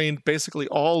trained basically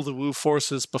all the Wu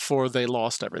forces before they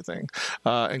lost everything.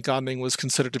 And Gan Ning was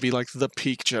considered to be like the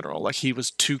peak general, like he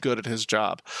was too good at his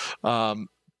job.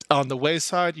 On the Wei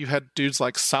side, you had dudes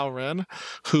like Cao Ren,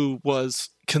 who was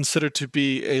considered to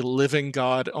be a living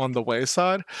god on the Wei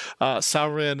side.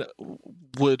 Cao Ren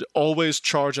would always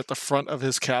charge at the front of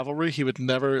his cavalry. He would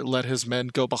never let his men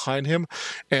go behind him.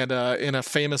 And in a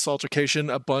famous altercation,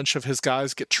 a bunch of his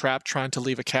guys get trapped trying to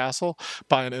leave a castle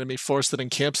by an enemy force that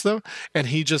encamps them. And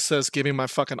he just says, "Give me my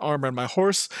fucking armor and my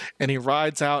horse." And he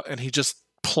rides out and he just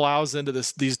plows into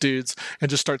these dudes and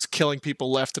just starts killing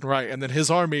people left and right. And then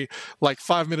his army, like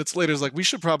 5 minutes later, is like, "We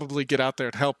should probably get out there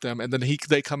and help them." And then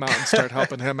they come out and start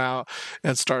helping him out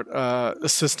and start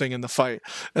assisting in the fight.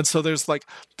 And so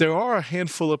there are a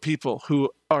handful of people who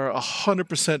are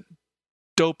 100%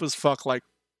 dope as fuck, like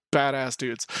badass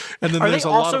dudes. And then there's a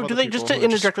lot of other people. Just to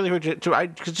interject really quick,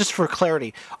 just for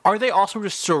clarity, are they also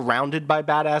just surrounded by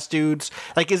badass dudes?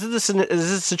 Like, is this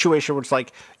a situation where it's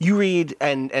like you read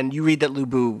and you read that Lu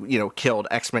Bu, killed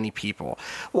X many people?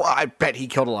 Well, I bet he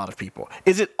killed a lot of people.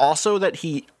 Is it also that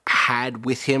he had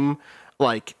with him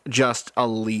like just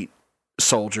elite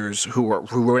soldiers who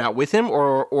were out with him,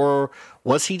 or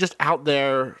was he just out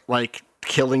there like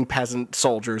killing peasant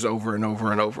soldiers over and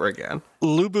over and over again?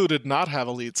 Lu Bu did not have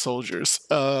elite soldiers.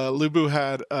 Lu Bu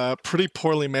had pretty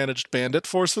poorly managed bandit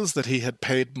forces that he had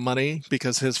paid money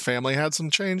because his family had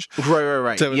some change.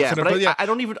 Right. Yeah, but I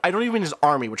don't even mean his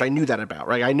army, which I knew that about.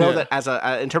 Right, I know that as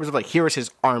in terms of like, here is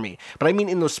his army, but I mean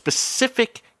in those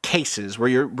specific cases where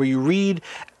you read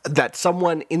that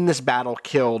someone in this battle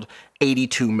killed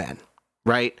 82 men,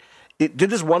 right?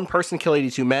 Did this one person kill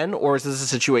 82 men, or is this a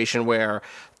situation where,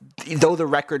 though the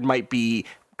record might be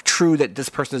true that this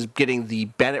person is getting the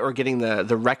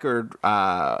record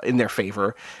in their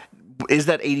favor, is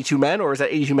that 82 men, or is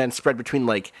that 82 men spread between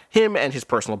like him and his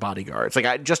personal bodyguards? Like,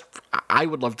 I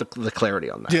would love the clarity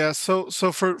on that. Yeah. So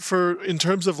for in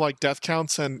terms of like death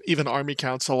counts and even army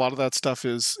counts, a lot of that stuff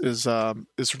is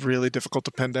really difficult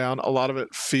to pin down. A lot of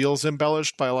it feels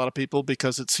embellished by a lot of people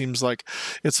because it seems like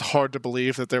it's hard to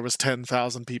believe that there was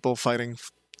 10,000 people fighting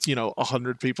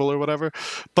 100 people or whatever.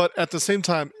 But at the same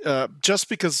time, just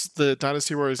because the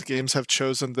Dynasty Warriors games have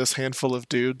chosen this handful of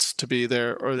dudes to be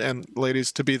there, and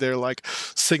ladies to be their like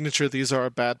signature, these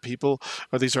are bad people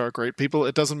or these are great people,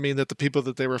 it doesn't mean that the people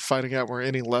that they were fighting at were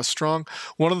any less strong.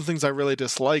 One of the things I really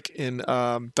dislike in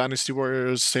Dynasty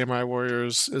Warriors, Samurai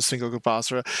Warriors, Sengoku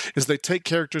Basara, is they take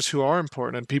characters who are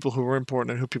important and people who are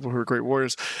important and people who are great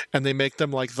warriors, and they make them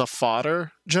like the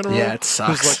fodder general. Yeah, it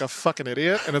sucks. Who's like a fucking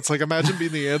idiot. And it's like, imagine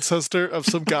being the ancestor of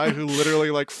some guy who literally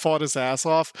like fought his ass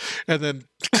off, and then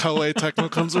Koei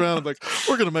Tecmo comes around and like,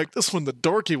 "We're gonna make this one the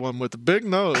dorky one with the big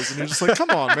nose," and you're just like, "Come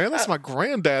on, man, that's my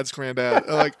granddad's granddad."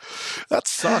 Like, that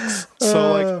sucks.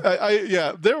 So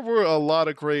like, there were a lot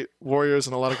of great warriors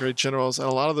and a lot of great generals and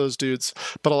a lot of those dudes,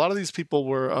 but a lot of these people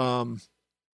were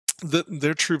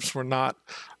their troops were not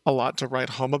a lot to write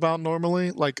home about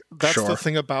normally. Like, that's the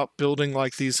thing about building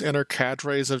like these inner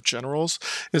cadres of generals,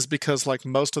 is because like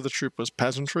most of the troop was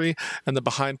peasantry, and then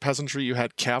behind peasantry you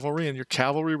had cavalry, and your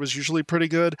cavalry was usually pretty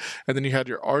good, and then you had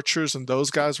your archers, and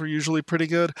those guys were usually pretty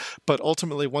good. But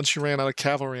ultimately, once you ran out of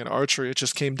cavalry and archery, it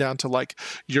just came down to like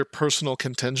your personal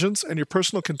contingents, and your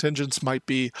personal contingents might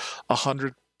be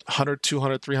 100,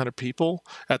 200, 300 people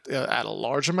at a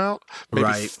large amount,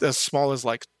 maybe as small as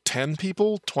like 10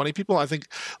 people, 20 people. I think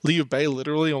Liu Bei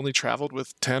literally only traveled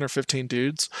with 10 or 15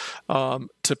 dudes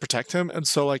to protect him. And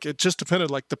so like, it just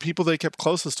depended, like the people they kept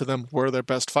closest to them were their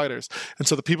best fighters. And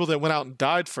so the people that went out and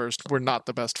died first were not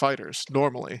the best fighters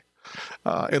normally.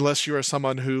 unless you are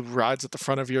someone who rides at the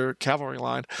front of your cavalry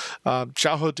line.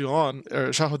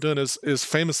 Xiahou Dun is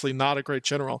famously not a great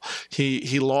general.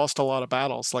 He lost a lot of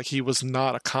battles. Like, he was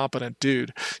not a competent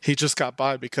dude. He just got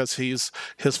by because his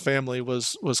family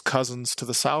was cousins to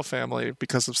the Cao family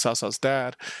because of Cao Cao's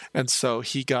dad, and so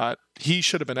he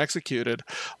should have been executed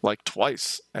like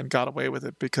twice and got away with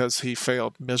it because he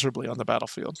failed miserably on the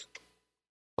battlefield.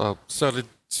 Well, so did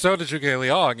Zhuge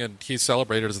Liang, and he's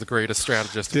celebrated as the greatest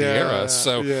strategist of the era.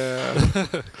 So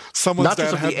Someone's not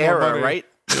just dad of had the more era, money. right?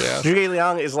 Yeah. Zhuge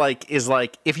Liang is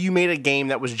like if you made a game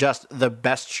that was just the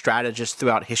best strategist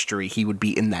throughout history, he would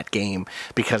be in that game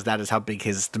because that is how big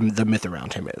the myth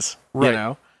around him is. Right. You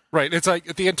know? Right, it's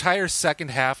like the entire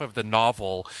second half of the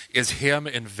novel is him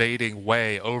invading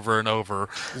Wei over and over,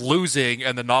 losing,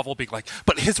 and the novel being like,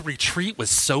 but his retreat was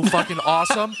so fucking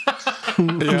awesome.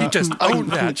 He just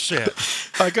owned that shit.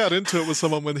 I got into it with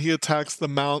someone when he attacks the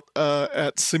mount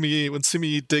at Sima Yi, when Sima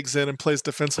Yi digs in and plays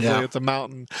defensively at the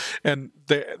mountain, and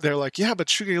they're like, yeah, but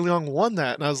Zhuge Liang won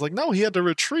that. And I was like, no, he had to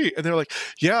retreat. And they're like,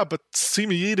 yeah, but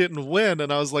Sima Yi didn't win.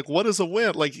 And I was like, what is a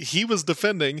win? Like, he was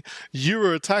defending, you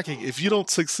were attacking. If you don't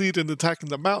succeed in attacking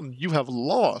the mountain, you have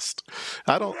lost.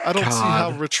 I don't see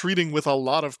how retreating with a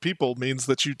lot of people means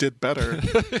that you did better.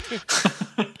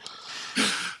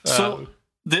 So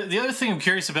the other thing I'm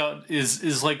curious about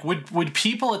is like, would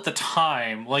people at the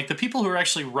time, like the people who are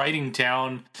actually writing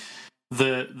down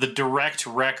the direct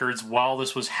records while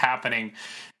this was happening,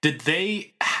 did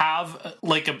they have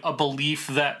like a belief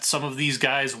that some of these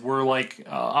guys were like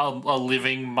a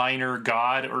living minor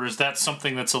god, or is that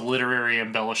something that's a literary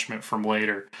embellishment from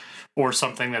later, or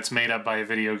something that's made up by a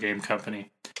video game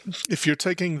company? If you're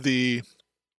taking the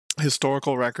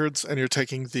historical records and you're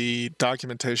taking the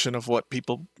documentation of what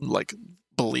people like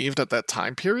believed at that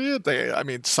time period,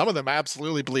 some of them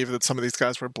absolutely believe that some of these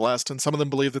guys were blessed, and some of them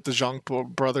believe that the Zhang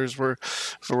brothers were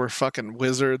fucking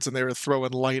wizards and they were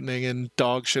throwing lightning and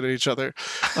dog shit at each other.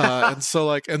 And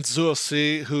Zuo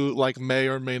Si, who like may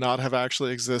or may not have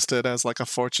actually existed as like a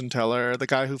fortune teller, the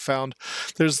guy who found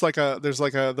there's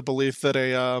the belief that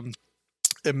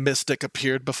a mystic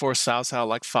appeared before Cao Cao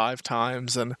like 5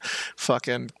 times and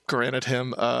fucking granted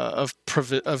him a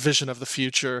vision of the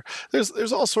future.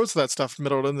 There's all sorts of that stuff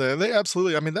middled in there. They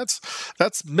absolutely,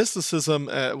 that's mysticism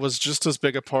was just as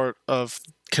big a part of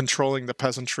controlling the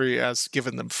peasantry as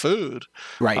giving them food.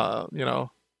 Right.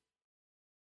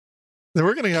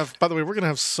 We're gonna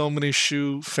have so many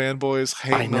Shu fanboys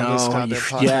hating on this goddamn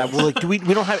podcast. Yeah, well, like, we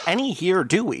don't have any here,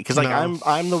 do we? Because like No.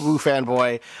 I'm the Wu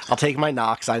fanboy. I'll take my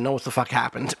knocks. I know what the fuck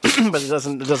happened, but it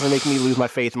doesn't make me lose my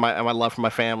faith and my love for my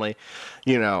family.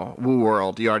 Wu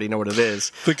world. You already know what it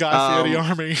is. The Guy Fieri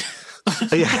army.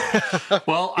 Yeah.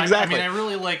 Well, Exactly. I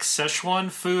really like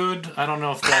Szechuan food. I don't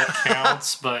know if that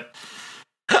counts, but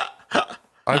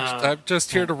I'm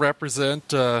just here to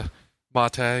represent Ma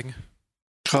Tang.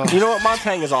 You know what?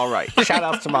 Montang is all right. Shout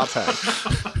outs to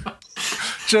Montang.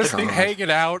 Just hanging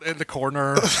out in the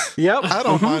corner. Yep. I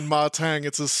don't mind Ma Tang.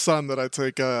 It's his son that I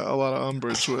take a lot of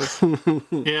umbrage with.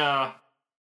 yeah.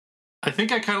 I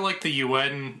think I kind of like the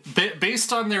Yuan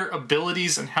based on their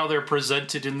abilities and how they're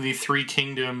presented in the Three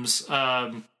Kingdoms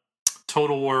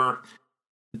Total War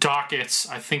dockets.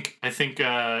 I think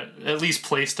at least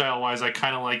playstyle wise, I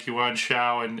kind of like Yuan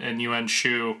Shao and Yuan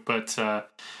Shu, but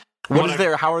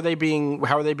how are they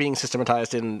being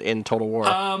systematized in Total War?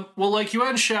 Well, like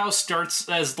Yuan Shao starts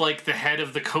as like the head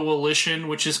of the coalition,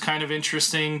 which is kind of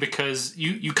interesting because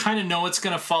you kind of know it's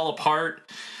going to fall apart.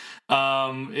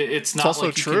 It's not also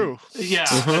like you true.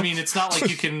 I mean, it's not like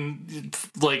you can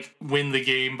like win the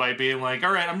game by being like,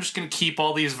 all right, I'm just going to keep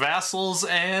all these vassals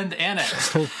and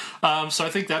annex. So I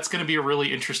think that's going to be a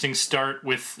really interesting start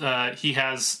with he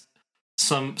has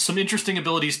some interesting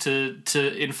abilities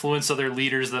to influence other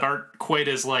leaders that aren't quite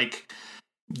as like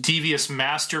devious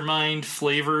mastermind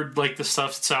flavored like the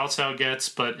stuff Cao Cao gets,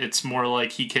 but it's more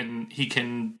like he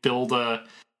can build a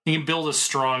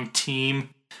strong team,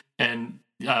 and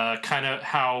kind of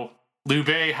how Liu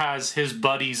Bei has his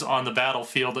buddies on the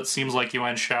battlefield. It seems like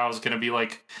Yuan Shao is going to be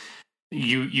like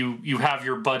you have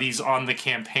your buddies on the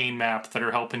campaign map that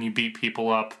are helping you beat people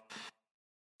up.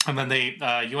 And then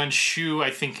Yuan Shu, I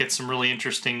think, gets some really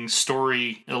interesting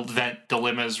story event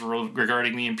dilemmas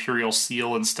regarding the Imperial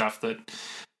Seal and stuff that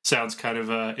sounds kind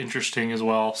of interesting as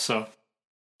well. So,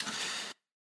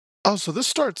 so this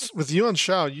starts with Yuan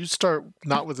Shao. You start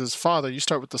not with his father. You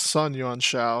start with the son Yuan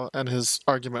Shao and his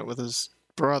argument with his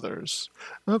brothers.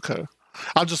 Okay.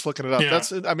 I'm just looking it up.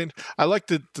 Yeah. I mean, I like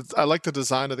the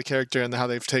design of the character and how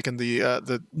they've taken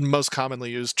the most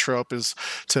commonly used trope is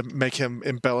to make him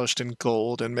embellished in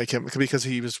gold and make him, because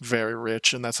he was very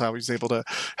rich and that's how he's able to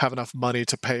have enough money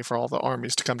to pay for all the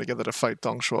armies to come together to fight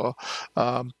Dong Zhuo.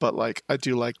 But like, I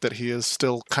do like that he is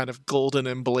still kind of golden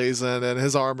and blazoned, and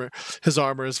his armor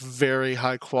is very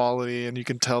high quality, and you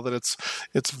can tell that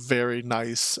it's very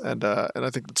nice, and I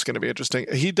think it's going to be interesting.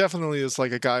 He definitely is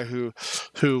like a guy who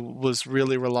was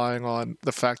really relying on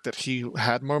the fact that he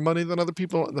had more money than other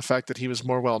people and the fact that he was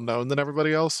more well known than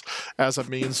everybody else as a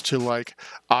means to like,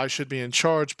 I should be in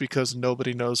charge because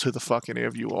nobody knows who the fuck any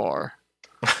of you are.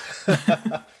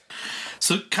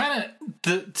 So kind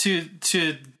of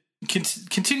to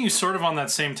continue sort of on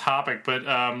that same topic, but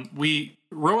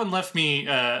Rowan left me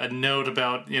a note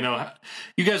about, you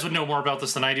guys would know more about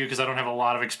this than I do because I don't have a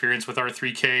lot of experience with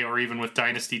R3K or even with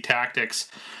Dynasty Tactics.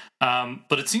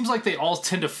 But it seems like they all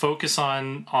tend to focus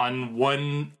on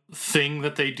one thing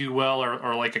that they do well,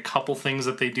 or like a couple things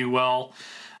that they do well.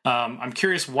 I'm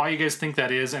curious why you guys think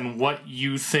that is, and what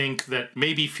you think that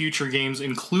maybe future games,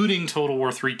 including Total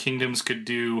War 3 Kingdoms, could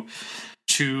do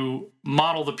to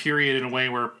model the period in a way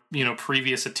where,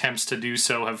 previous attempts to do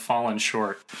so have fallen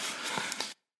short.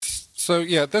 So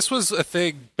yeah, this was a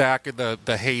thing back in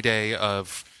the heyday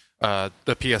of the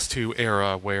PS2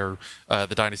 era where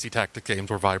the Dynasty Tactics games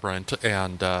were vibrant,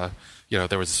 and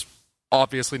there was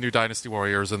obviously new Dynasty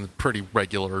Warriors and pretty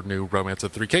regular new Romance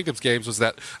of the Three Kingdoms games. Was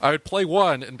that I would play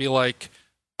one and be like,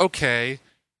 okay,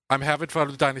 I'm having fun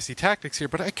with Dynasty Tactics here,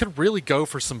 but I could really go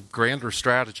for some grander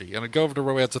strategy. And I'd go over to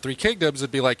Romance of Three Kingdoms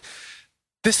and be like,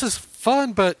 this is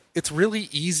fun, but it's really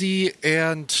easy,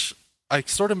 and I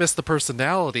sort of miss the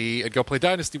personality, and go play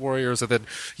Dynasty Warriors, and then,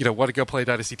 want to go play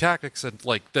Dynasty Tactics. And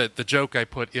like the joke I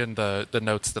put in the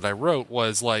notes that I wrote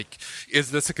was like,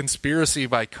 is this a conspiracy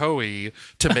by Koei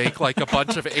to make like a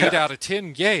bunch of 8 out of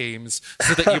 10 games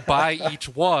so that you buy each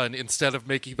one instead of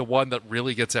making the one that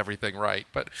really gets everything right?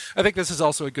 But I think this is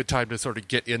also a good time to sort of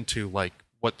get into like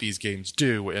what these games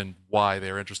do and why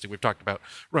they're interesting. We've talked about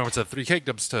Romance of the Three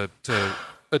Kingdoms to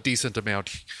a decent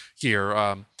amount here.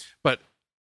 But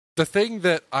the thing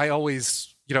that I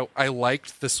always, I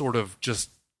liked the sort of just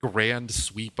grand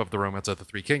sweep of the Romance of the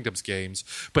Three Kingdoms games,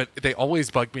 but they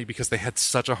always bugged me because they had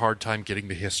such a hard time getting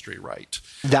the history right.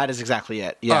 That is exactly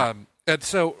it. Yeah. And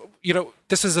so,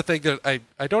 this is a thing that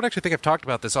I don't actually think I've talked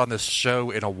about this on this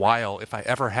show in a while, if I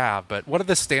ever have, but one of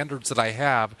the standards that I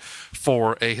have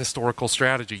for a historical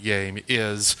strategy game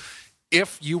is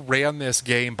if you ran this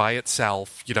game by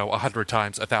itself, 100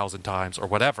 times, 1,000 times, or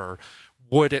whatever,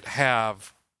 would it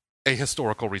have a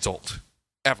historical result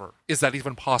ever? Is that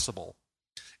even possible?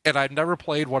 And I've never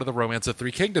played one of the Romance of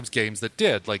Three Kingdoms games that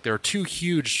did. Like, there are two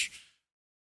huge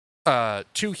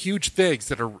things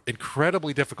that are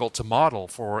incredibly difficult to model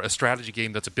for a strategy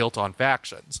game that's built on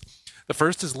factions. The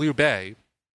first is Liu Bei,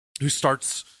 who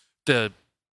starts the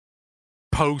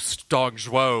post Dong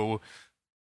Zhuo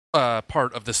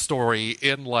part of the story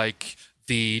in like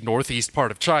the northeast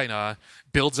part of China,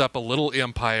 builds up a little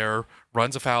empire,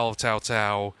 runs afoul of Cao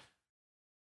Cao.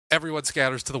 Everyone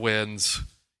scatters to the winds.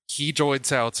 He joins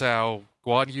Cao Cao.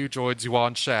 Guan Yu joins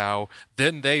Yuan Shao.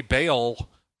 Then they bail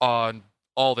on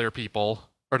all their people.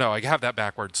 Or no, I have that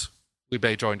backwards. Liu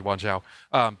Bei joined Yuan Shao.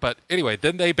 But anyway,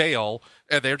 then they bail,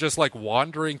 and they're just like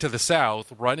wandering to the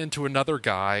south, run into another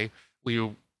guy,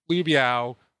 Liu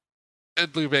Biao,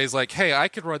 and Liu Bei's like, hey, I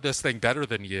can run this thing better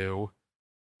than you.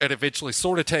 And eventually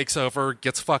sort of takes over,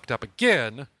 gets fucked up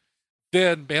again,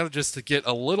 then manages to get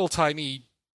a little tiny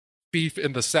fief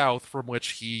in the south from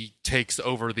which he takes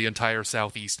over the entire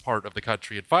southeast part of the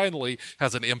country and finally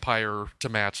has an empire to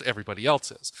match everybody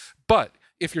else's. But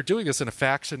if you're doing this in a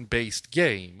faction-based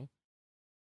game,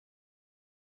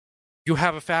 you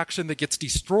have a faction that gets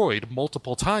destroyed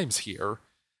multiple times here.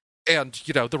 And,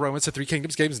 the Romance of Three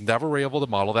Kingdoms games never were able to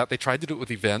model that. They tried to do it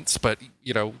with events, but,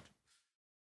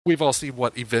 we've all seen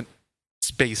what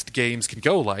event-based games can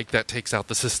go like. That takes out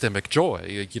the systemic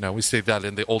joy. We see that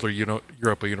in the older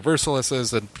Europa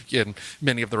Universalists and in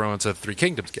many of the Romance of the Three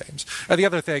Kingdoms games. And the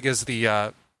other thing is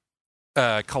the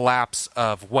collapse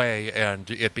of Wei and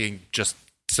it being just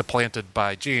supplanted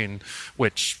by Jin,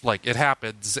 which, it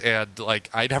happens, and,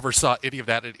 I never saw any of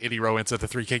that in any Romance of the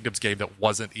Three Kingdoms game that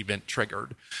wasn't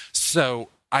event-triggered. So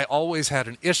I always had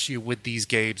an issue with these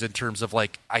games in terms of,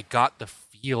 I got the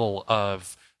feel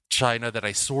of China that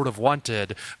I sort of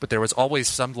wanted, but there was always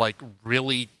some,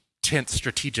 really tense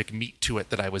strategic meat to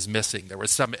it that I was missing. There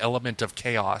was some element of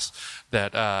chaos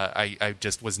that I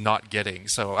just was not getting.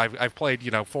 So I've played,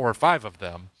 4 or 5 of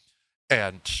them,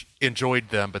 and enjoyed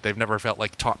them, but they've never felt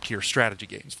like top-tier strategy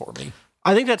games for me.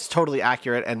 I think that's totally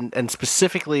accurate, and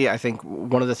specifically, I think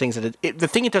one of the things that the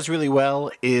thing it does really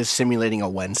well is simulating a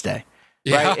Wednesday.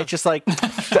 Yeah. Right, it's just like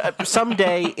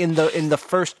someday in the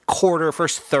first quarter,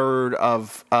 first third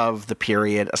of the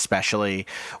period, especially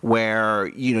where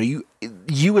you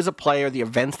as a player, the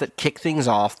events that kick things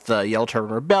off, the Yellow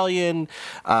Turban Rebellion,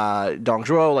 Dong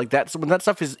Zhuo, like that, when that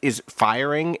stuff is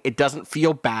firing, it doesn't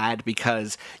feel bad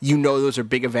because those are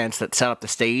big events that set up the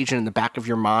stage, and in the back of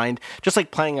your mind, just like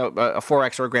playing a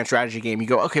 4X or a grand strategy game, you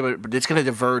go, okay, but it's going to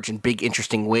diverge in big,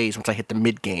 interesting ways once I hit the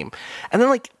mid game, and then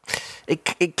like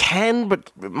it can,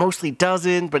 but mostly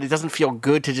doesn't. But it doesn't feel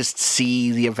good to just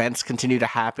see the events continue to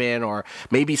happen, or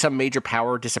maybe some major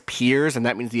power disappears, and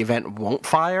that means the event won't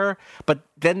fire. But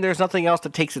then there's nothing else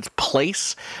that takes its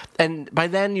place, and by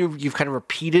then you've kind of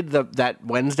repeated that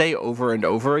Wednesday over and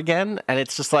over again, and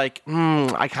it's just like,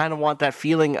 I kind of want that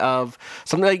feeling of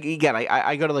something. Like, again,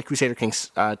 I go to like Crusader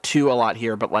Kings 2 a lot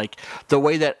here, but like the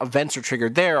way that events are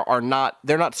triggered there they're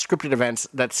not scripted events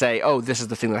that say, oh, this is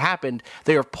the thing that happened.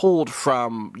 They are pulled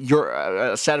from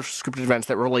a set of scripted events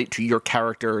that relate to your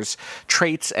character's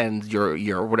traits and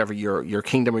your whatever your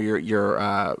kingdom or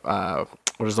your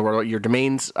what is the word? Your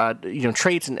domains,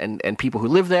 traits and people who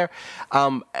live there.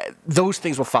 Those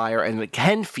things will fire, and it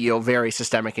can feel very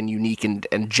systemic and unique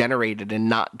and generated, and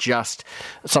not just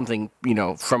something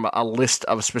from a list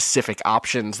of specific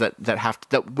options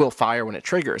that will fire when it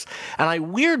triggers. And I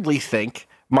weirdly think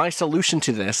my solution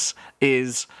to this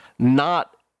is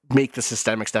not make the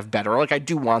systemic stuff better. Like, I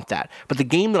do want that, but the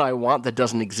game that I want that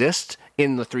doesn't exist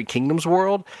in the Three Kingdoms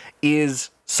world is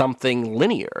something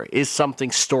linear, is something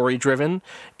story driven,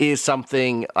 is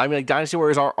something. I mean, like Dynasty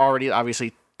Warriors are already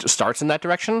obviously starts in that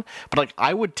direction, but like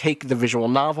I would take the visual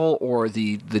novel or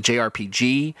the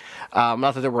JRPG.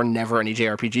 Not that there were never any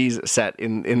JRPGs set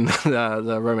in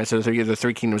the Romance of the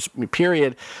Three Kingdoms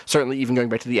period. Certainly, even going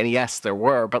back to the NES, there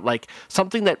were, but like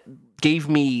something that gave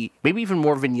me maybe even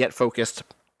more vignette focused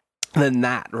than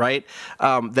that, right?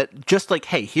 That just like,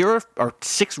 hey, here are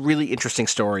 6 really interesting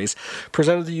stories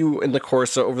presented to you over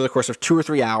the course of 2 or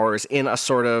 3 hours in a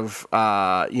sort of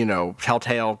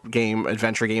Telltale game,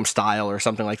 adventure game style or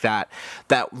something like that.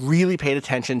 That really paid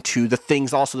attention to the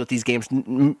things also that these games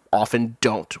often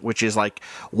don't, which is like,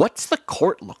 what's the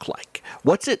court look like?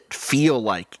 What's it feel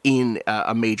like in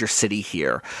a major city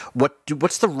here?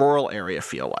 What's the rural area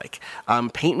feel like?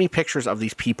 Paint me pictures of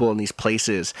these people and these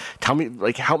places. Tell me,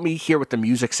 like, help me hear what the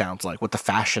music sounds like, what the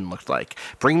fashion looked like.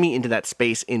 Bring me into that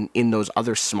space in those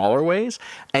other smaller ways,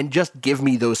 and just give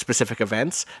me those specific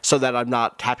events so that I'm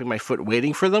not tapping my foot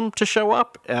waiting for them to show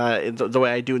up the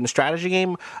way I do in the strategy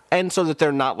game, and so that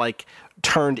they're not like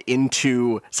turned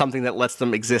into something that lets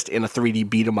them exist in a 3D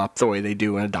beat 'em up the way they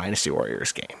do in a Dynasty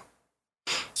Warriors game.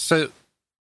 So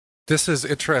this is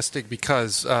interesting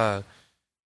because one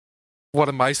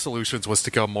of my solutions was to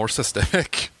go more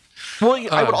systemic. Well,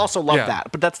 I would also love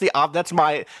that, but that's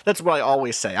what I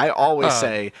always say. I always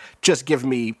say, just give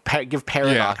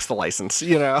Paradox the license,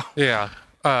 Yeah.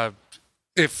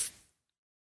 If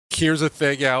here's a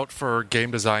thing out for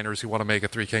game designers who want to make a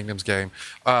Three Kingdoms game,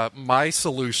 my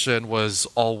solution was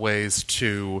always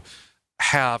to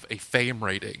have a fame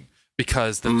rating,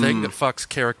 because the thing that fucks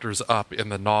characters up in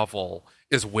the novel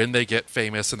is when they get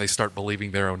famous and they start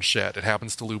believing their own shit. It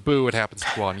happens to Lu Bu, it happens to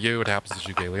Guan Yu, it happens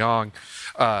to Zhuge Liang.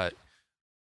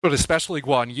 But especially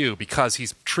Guan Yu, because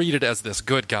he's treated as this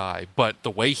good guy, but the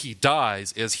way he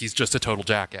dies is he's just a total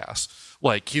jackass.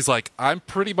 Like, he's like, I'm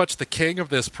pretty much the king of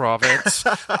this province.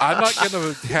 I'm not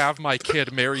going to have my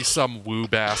kid marry some Wu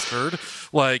bastard.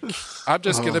 Like, I'm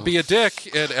just going to be a dick,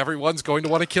 and everyone's going to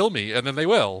want to kill me, and then they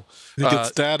will. He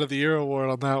gets Dad of the Year award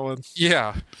on that one.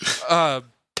 Yeah.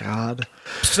 God.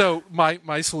 So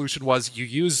my solution was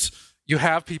you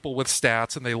have people with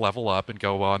stats and they level up and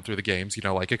go on through the games,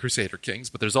 like a Crusader Kings,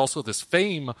 but there's also this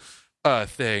fame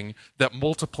thing that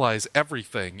multiplies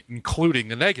everything, including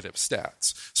the negative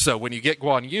stats. So when you get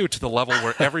Guan Yu to the level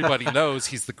where everybody knows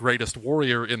he's the greatest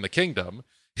warrior in the kingdom,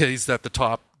 he's at the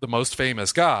top, the most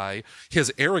famous guy,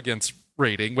 his arrogance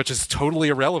rating, which is totally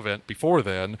irrelevant before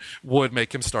then, would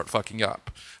make him start fucking up.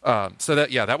 So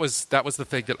that was the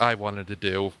thing that I wanted to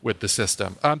do with the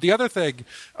system. The other thing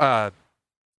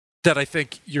that I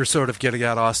think you're sort of getting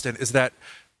at, Austin, is that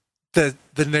the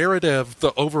narrative,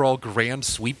 the overall grand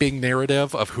sweeping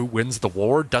narrative of who wins the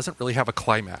war doesn't really have a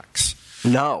climax.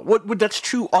 No, that's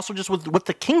true. Also, just with what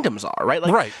the kingdoms are, right?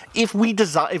 Like, right. If we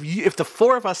if the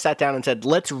 4 of us sat down and said,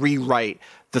 let's rewrite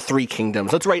the Three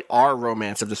Kingdoms. Let's write our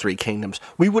Romance of the Three Kingdoms.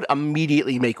 We would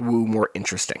immediately make Wu more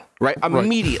interesting, right?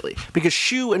 Immediately, because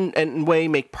Shu and Wei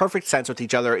make perfect sense with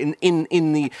each other.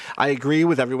 I agree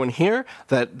with everyone here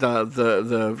that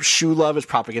the Shu love is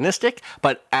propagandistic,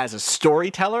 but as a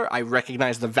storyteller, I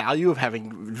recognize the value of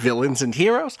having villains and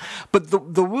heroes. But the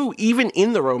Wu, even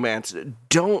in the romance,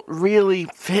 don't really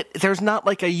fit. There's not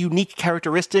like a unique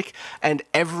characteristic, and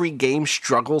every game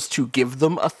struggles to give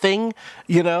them a thing,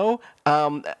 you know?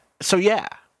 So yeah.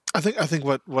 I think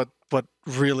what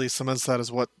really cements that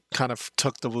is what kind of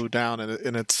took the Wu down,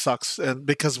 and it sucks. And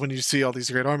because when you see all these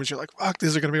great armies, you're like, fuck,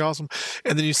 these are going to be awesome.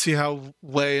 And then you see how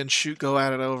Wei and Shoot go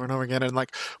at it over and over again. And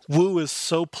like, Wu is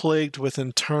so plagued with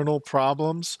internal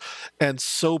problems and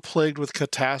so plagued with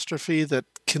catastrophe that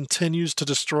continues to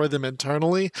destroy them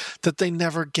internally that they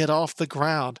never get off the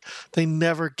ground. They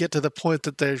never get to the point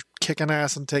that they're kicking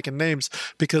ass and taking names,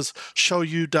 because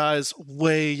Shou dies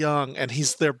way young and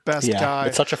he's their best guy.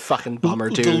 It's such a fucking bummer,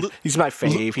 dude. He's my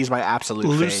fave. He's my absolute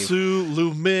Lu fave. Su,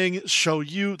 Lu Ming,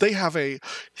 Shou, they have a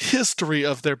history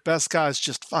of their best guys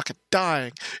just fucking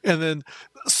dying. And then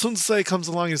Sun Ce comes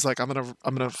along, he's like, I'm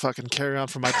gonna fucking carry on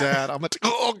for my dad.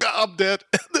 Oh god, I'm dead.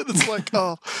 And then it's like,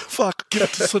 oh fuck, get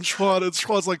to Sun Quan. And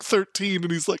Chuan's like 13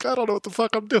 and he's like, I don't know what the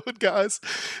fuck I'm doing, guys.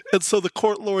 And so the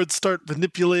court lords start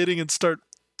manipulating and start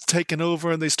taking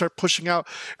over, and they start pushing out,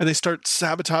 and they start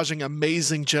sabotaging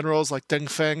amazing generals like Deng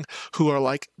Feng, who are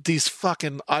like these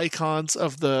fucking icons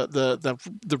of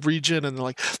the region, and they're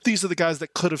like, these are the guys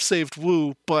that could have saved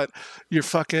Wu, but your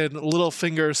fucking little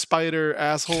finger spider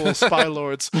asshole spy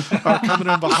lords are coming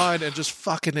in behind and just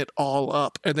fucking it all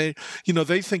up. And they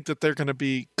think that they're going to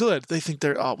be good. They think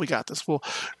we got this. We'll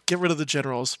get rid of the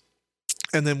generals,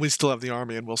 and then we still have the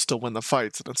army, and we'll still win the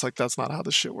fights. And it's like, that's not how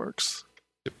this shit works.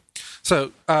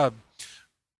 So,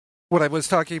 what I was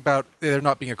talking about, there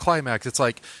not being a climax, it's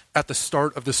like at the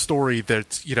start of the story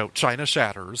that, China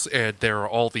shatters, and there are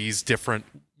all these different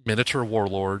miniature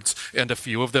warlords, and a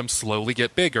few of them slowly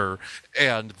get bigger,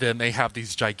 and then they have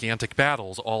these gigantic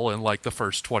battles, all in like the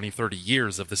first 20, 30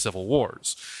 years of the Civil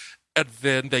Wars. And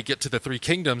then they get to the Three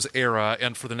Kingdoms era,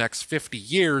 and for the next 50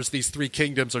 years, these three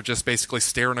kingdoms are just basically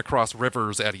staring across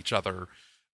rivers at each other,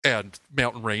 and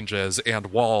mountain ranges and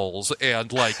walls,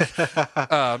 and like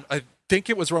I think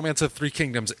it was Romance of Three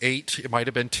Kingdoms 8, it might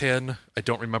have been 10, I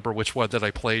don't remember which one that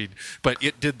I played, but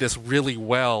it did this really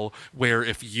well, where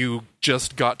if you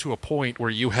just got to a point where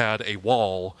you had a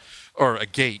wall or a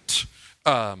gate,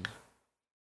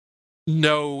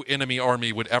 no enemy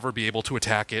army would ever be able to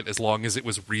attack it as long as it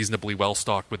was reasonably well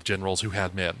stocked with generals who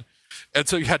had men. And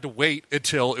so you had to wait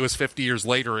until it was 50 years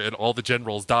later and all the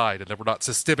generals died and there were not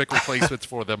systemic replacements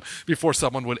for them before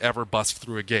someone would ever bust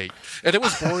through a gate. And it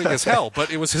was boring as hell,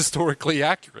 but it was historically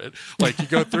accurate. Like, you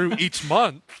go through each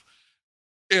month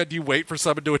and you wait for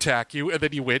someone to attack you, and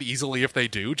then you win easily if they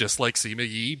do, just like Sima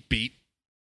Yi beat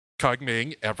Kong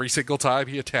Ming every single time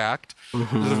he attacked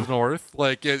the north.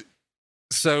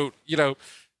 So,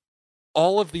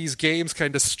 all of these games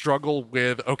kind of struggle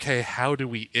with, okay, how do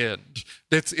we end?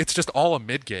 It's just all a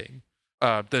mid-game.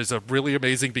 There's a really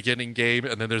amazing beginning game,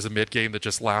 and then there's a mid-game that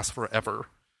just lasts forever.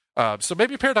 So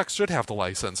maybe Paradox should have the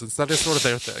license, since that is sort of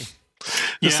their thing.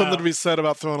 There's something to be said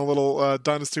about throwing a little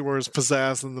Dynasty Warriors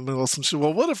pizzazz in the middle of some shit.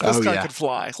 Well, what if this guy could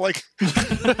fly? Like, well,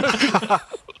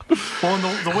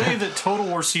 and the way that Total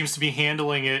War seems to be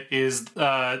handling it is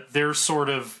they're sort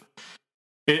of...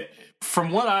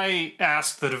 From what I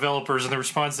asked the developers and the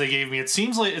response they gave me, it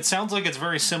sounds like it's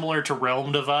very similar to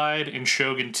Realm Divide in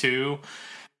Shogun 2,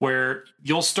 where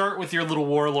you'll start with your little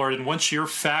warlord, and once your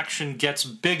faction gets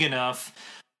big enough,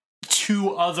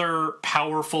 two other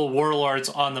powerful warlords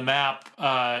on the map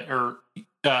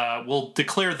will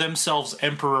declare themselves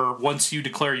emperor once you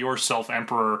declare yourself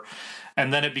emperor,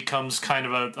 and then it becomes kind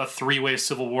of a three-way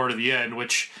civil war to the end,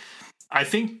 which I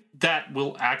think that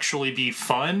will actually be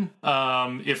fun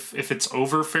if it's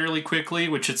over fairly quickly,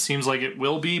 which it seems like it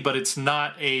will be, but it's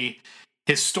not a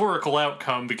historical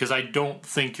outcome, because I don't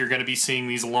think you're going to be seeing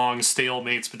these long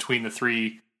stalemates between the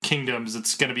three kingdoms.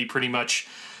 It's going to be pretty much,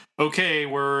 okay,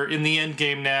 we're in the end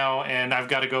game now, and I've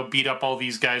got to go beat up all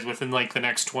these guys within like the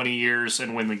next 20 years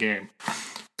and win the game.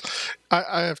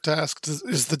 I have to ask,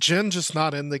 is the Jin just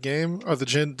not in the game? Or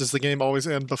does the game always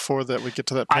end before that we get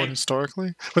to that point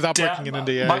historically? Without breaking an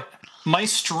NDA? My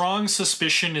strong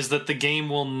suspicion is that the game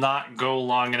will not go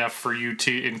long enough for you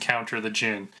to encounter the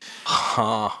Jin.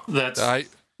 Huh. That's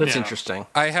interesting.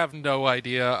 I have no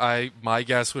idea. My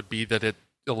guess would be that it,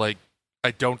 like,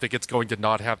 I don't think it's going to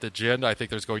not have the Jin. I think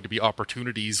there's going to be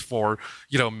opportunities for,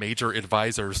 major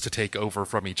advisors to take over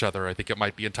from each other. I think it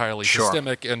might be entirely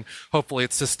systemic, and hopefully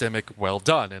it's systemic well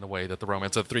done in a way that the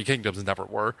Romance of the Three Kingdoms never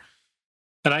were.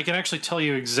 And I can actually tell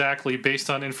you exactly, based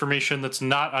on information that's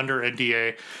not under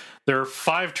NDA, there are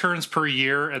 5 turns per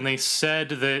year, and they said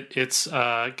that it's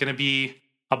going to be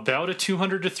about a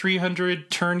 200 to 300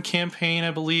 turn campaign,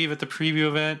 I believe, at the preview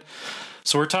event.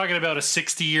 So we're talking about a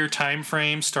 60-year time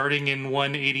frame starting in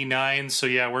 189. So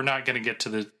yeah, we're not going to get to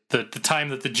the time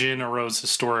that the Jin arose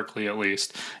historically, at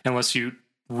least, unless you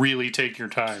really take your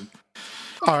time.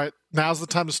 All right, now's the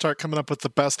time to start coming up with the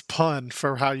best pun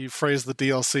for how you phrase the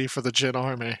DLC for the Jin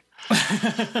army.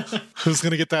 Who's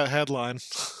going to get that headline?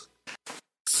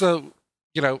 So,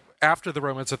 after the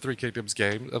Romance of Three Kingdoms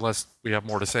game, unless we have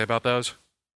more to say about those.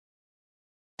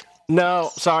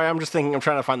 No, sorry, I'm just thinking. I'm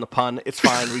trying to find the pun. It's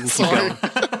fine. We can keep going.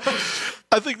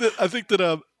 I think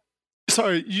that.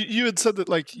 Sorry, you had said that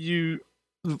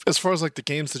as far as the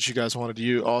games that you guys wanted,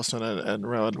 you Austin and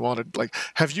Rowan wanted.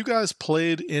 Have you guys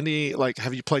played any?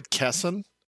 Have you played Kessen?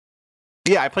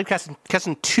 Yeah, I played Kessen.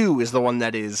 Kessen 2 is the one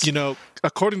that is...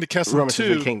 according to Kessen Romance 2... of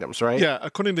the Three Kingdoms, right? Yeah,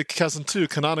 according to Kessen 2,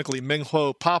 canonically, Meng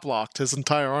Huo pop-locked. His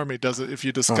entire army does it if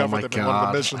you discover them in one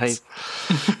of the missions.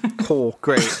 Cool,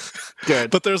 great,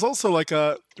 good. But there's also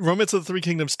Romance of the Three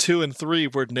Kingdoms 2 and 3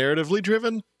 were narratively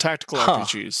driven tactical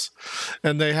RPGs.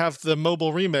 And they have the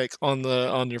mobile remake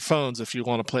on your phones if you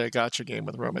want to play a gacha game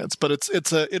with Romance. But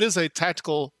it is a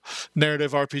tactical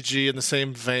narrative RPG in the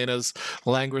same vein as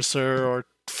Langrisser or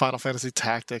Final Fantasy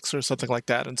Tactics or something like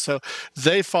that. And so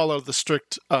they follow the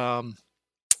strict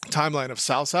timeline of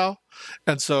Cao Cao.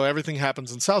 And so everything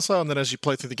happens in Cao Cao, and then as you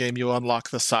play through the game, you unlock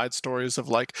the side stories of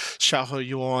Xiahou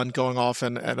Yuan going off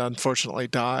and unfortunately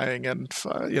dying and,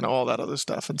 all that other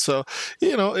stuff. And so,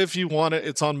 if you want it,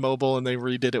 it's on mobile, and they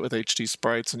redid it with HD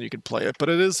sprites, and you can play it. But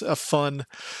it is a fun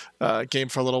game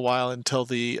for a little while until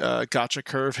the gacha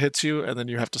curve hits you, and then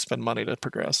you have to spend money to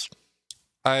progress.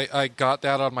 I got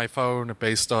that on my phone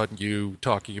based on you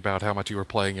talking about how much you were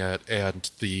playing it, and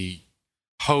the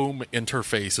home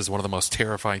interface is one of the most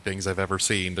terrifying things I've ever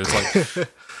seen. There's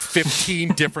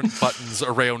 15 different buttons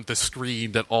around the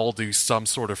screen that all do some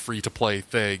sort of free-to-play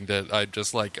thing that I'm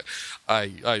just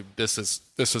this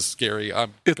is scary.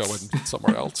 I'm going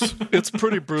somewhere else. It's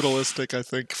pretty brutalistic, I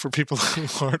think, for people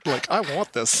who aren't I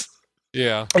want this.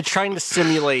 Yeah, it's trying to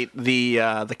simulate the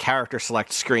character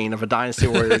select screen of a Dynasty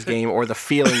Warriors game, or the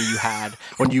feeling you had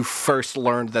when you first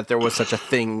learned that there was such a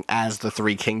thing as the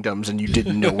Three Kingdoms and you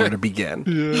didn't know where to begin.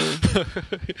 Yeah.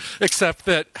 Except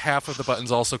that half of the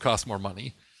buttons also cost more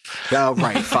money. Oh,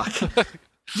 right, fuck.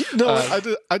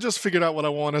 I just figured out what I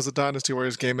want as a Dynasty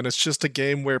Warriors game, and it's just a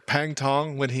game where Pang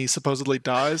Tong, when he supposedly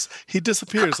dies, he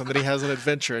disappears, and then he has an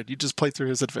adventure, and you just play through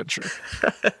his adventure.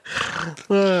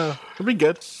 It'd be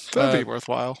good. That'd be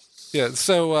worthwhile. Yeah,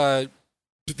 so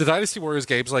the Dynasty Warriors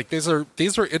games, these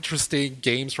are interesting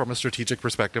games from a strategic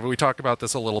perspective. We talked about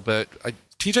this a little bit.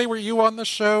 TJ, were you on the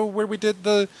show where we did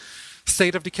the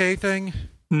State of Decay thing?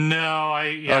 No,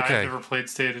 I've never played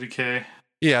State of Decay.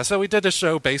 Yeah, so we did a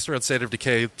show based around State of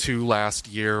Decay 2 last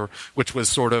year, which was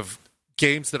sort of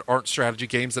games that aren't strategy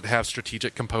games that have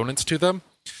strategic components to them.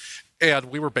 And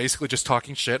we were basically just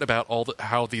talking shit about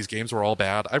how these games were all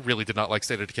bad. I really did not like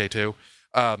State of Decay 2.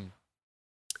 And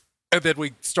then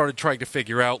we started trying to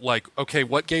figure out, okay,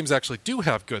 what games actually do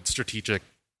have good strategic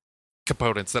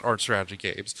components that aren't strategy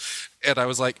games? And I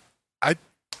was I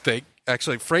think,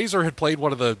 actually, Fraser had played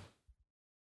one of the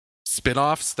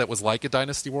spin-offs that was like a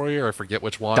Dynasty Warrior. I forget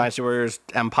which one. Dynasty Warriors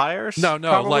Empires? No,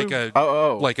 probably?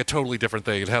 like a totally different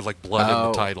thing. It had blood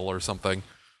in the title or something.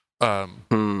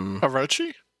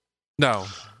 Orochi? No.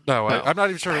 I'm not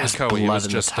even sure it was Koei. It was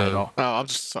just I'm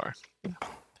just sorry.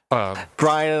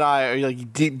 Brian and I are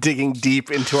digging deep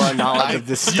into our knowledge of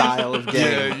this style of game.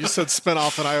 Yeah, you said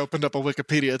spin-off, and I opened up a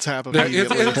Wikipedia tab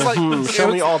immediately. Show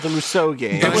me all the Musou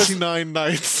games. 99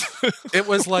 Nights. It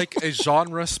was like a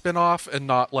genre spin-off and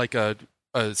not like a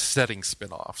setting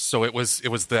spin-off. So it was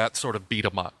that sort of beat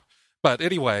 'em up. But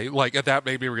anyway, that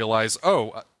made me realize,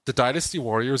 the Dynasty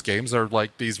Warriors games are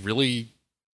these really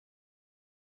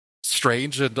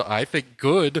strange and I think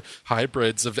good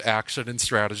hybrids of action and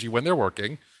strategy when they're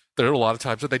working. There are a lot of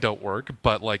times that they don't work,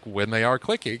 but when they are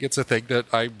clicking, it's a thing that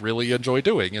I really enjoy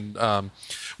doing. And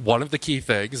one of the key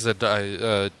things, and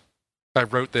I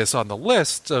wrote this on the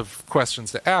list of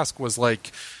questions to ask, was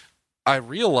I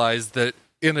realized that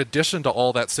in addition to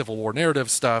all that Civil War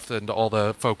narrative stuff and all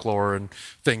the folklore and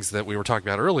things that we were talking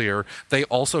about earlier, they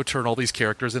also turn all these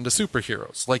characters into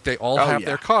superheroes. They all have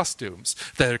their costumes.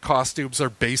 Their costumes are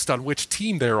based on which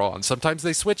team they're on. Sometimes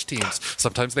they switch teams.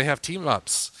 Sometimes they have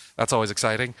team-ups. That's always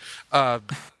exciting.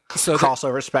 So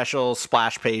crossover specials,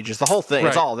 splash pages, the whole thing.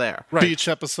 It's all there. Right. Beach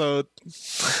episode.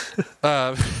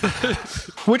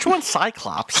 Which one's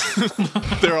Cyclops?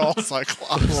 They're all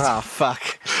Cyclops. Oh,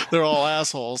 fuck. They're all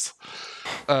assholes.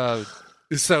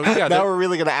 So yeah, now we're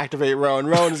really going to activate Rowan.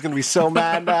 Rowan is going to be so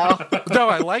mad now. No,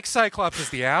 I like Cyclops as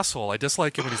the asshole. I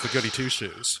dislike him when he's the goody two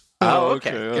shoes. Oh,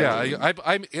 okay. Yeah,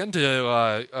 I'm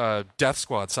into Death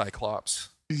Squad Cyclops.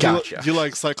 Gotcha. You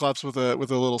like Cyclops with a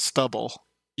little stubble.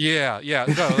 Yeah. No,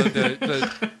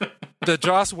 the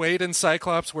Joss Whedon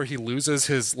Cyclops where he loses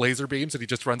his laser beams and he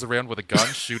just runs around with a gun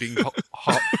shooting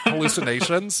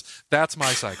hallucinations. That's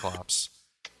my Cyclops.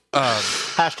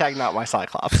 Hashtag not my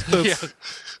Cyclops. Yeah.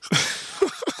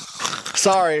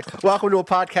 Sorry. Welcome to a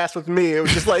podcast with me. It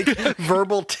was just like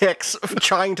verbal tics of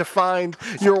trying to find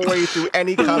your way through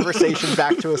any conversation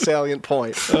back to a salient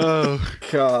point. Oh,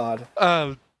 God.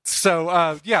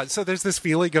 So there's this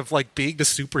feeling of like being the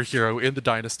superhero in the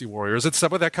Dynasty Warriors, and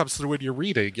some of that comes through when you're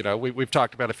reading. You know, we've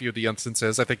talked about a few of the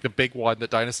instances. I think the big one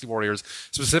that Dynasty Warriors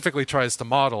specifically tries to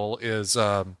model is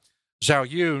Zhao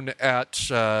Yun at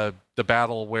the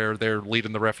battle where they're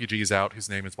leading the refugees out, whose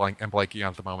name is I'm blanking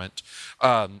at the moment.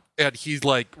 And he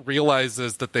like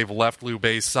realizes that they've left Liu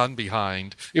Bei's son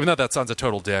behind, even though that son's a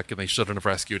total dick and they shouldn't have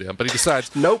rescued him. But he decides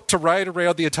to ride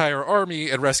around the entire army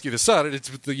and rescue the son. And it's,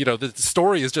 the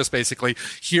story is just basically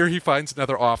here he finds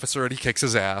another officer and he kicks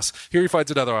his ass. Here he finds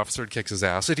another officer and kicks his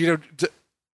ass. And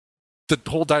the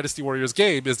whole Dynasty Warriors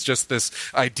game is just this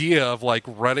idea of like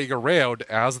running around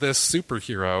as this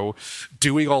superhero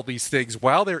doing all these things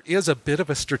while there is a bit of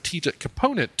a strategic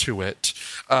component to it.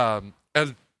 And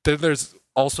then there's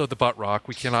also the butt rock.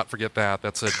 We cannot forget that.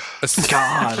 That's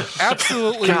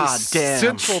absolutely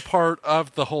essential part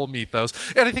of the whole mythos.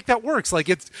 And I think that works. Like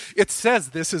it says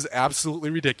this is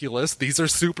absolutely ridiculous. These are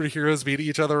superheroes beating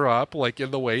each other up, like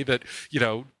in the way that,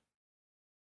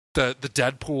 the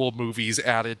Deadpool movies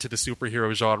added to the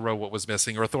superhero genre what was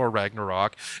missing, or Thor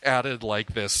Ragnarok added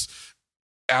like this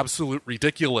absolute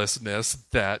ridiculousness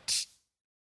that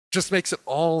just makes it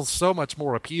all so much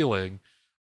more appealing.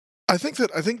 I think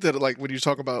that like when you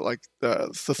talk about like the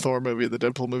Thor movie, the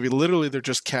Deadpool movie, literally they're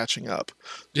just catching up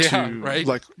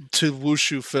to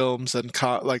wushu films and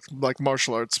like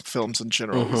martial arts films in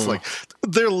general. It's like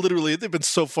they've been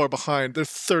so far behind. They're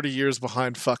 30 years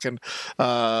behind fucking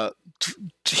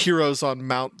Heroes on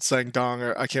Mount Zangdong,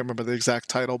 or I can't remember the exact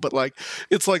title, but like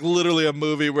it's like literally a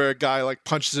movie where a guy like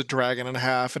punches a dragon in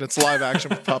half and it's live action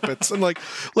with puppets and like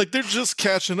they're just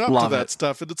catching up to that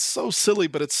stuff, and it's so silly,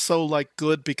 but it's so like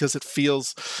good because it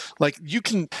feels like you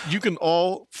can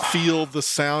all feel the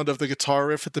sound of the guitar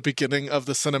riff at the beginning of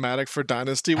the cinematic for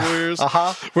Dynasty Warriors,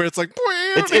 where it's like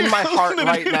it's in my heart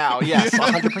right now. Yes,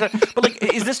 100%. But like,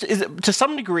 is it to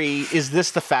some degree? Is this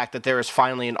the fact that there is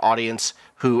finally an audience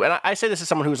who, and I say this as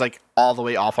someone who's like all the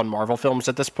way off on Marvel films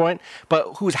at this point, but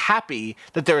who's happy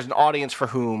that there is an audience for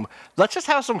whom let's just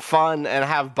have some fun and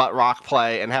have butt rock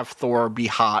play and have Thor be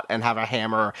hot and have a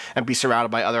hammer and be surrounded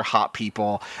by other hot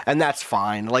people, and that's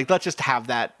fine. Like, let's just have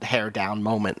that hair down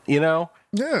moment,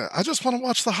 Yeah, I just want to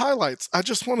watch the highlights. I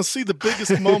just want to see the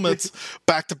biggest moments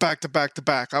back to back to back to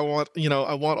back. I want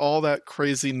all that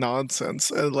crazy nonsense.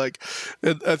 And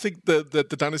I think that the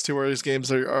Dynasty Warriors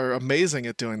games are amazing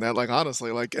at doing that. Like,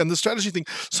 honestly, and the strategy thing.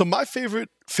 So my favorite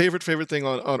thing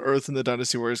on Earth in the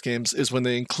Dynasty Warriors games is when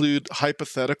they include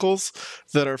hypotheticals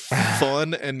that are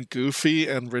fun and goofy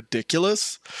and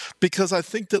ridiculous, because I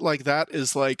think that like that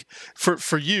is like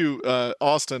for you,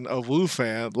 Austin, a Wu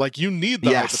fan, like you need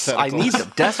the hypotheticals. I need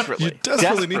them desperately. You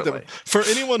desperately need them. For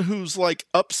anyone who's like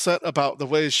upset about the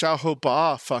way Xiao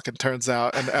Ba fucking turns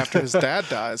out and after his dad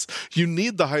dies, you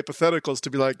need the hypotheticals to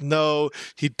be like, no,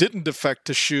 he didn't defect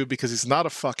to Shu because he's not a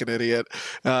fucking idiot,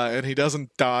 and he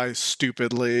doesn't die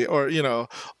stupidly, or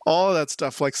all of that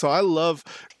stuff. Like, so I love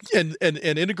and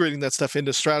integrating that stuff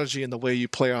into strategy and the way you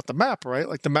play out the map, right?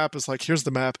 Like the map is like, here's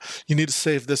the map, you need to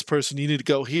save this person, you need to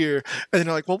go here, and then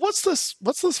you're like, well, what's this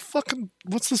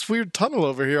weird tunnel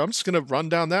over here? I'm just gonna run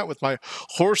down that with my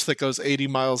horse that goes 80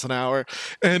 miles an hour,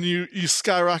 and you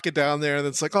skyrocket down there, and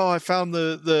it's like, oh, I found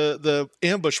the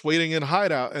ambush waiting in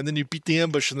hideout, and then you beat the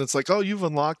ambush, and it's like, oh, you've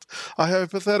unlocked a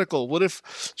hypothetical. What if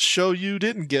Shoyu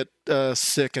didn't get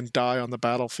sick and die on the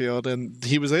battlefield, and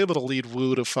he was able to lead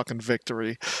Wu to fucking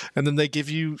victory? And then they give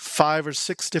you 5 or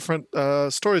 6 different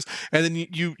stories, and then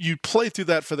you play through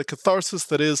that for the catharsis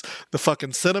that is the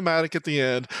fucking cinematic at the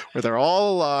end, where they're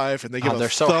all alive and they give a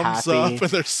thumbs up,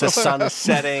 and they're so the sun is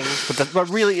setting, but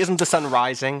really isn't the sun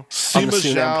rising? Sima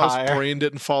Zhao's brain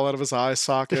didn't fall out of his eye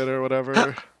socket or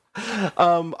whatever.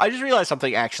 I just realized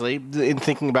something, actually, in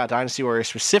thinking about Dynasty Warriors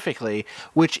specifically,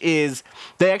 which is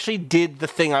they actually did the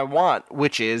thing I want,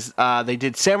 which is they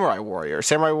did Samurai Warriors.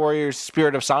 Samurai Warriors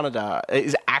Spirit of Sanada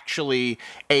is actually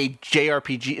a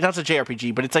JRPG. Not a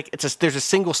JRPG, but there's a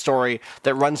single story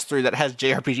that runs through that has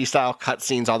JRPG-style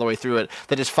cutscenes all the way through it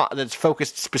that's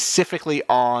focused specifically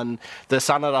on the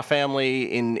Sanada family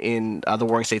in the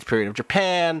Warring States period of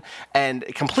Japan, and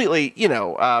completely,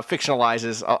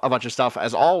 fictionalizes a bunch of stuff,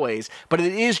 as always. But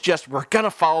it is just, we're going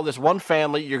to follow this one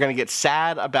family. You're going to get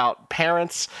sad about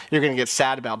parents. You're going to get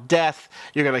sad about death.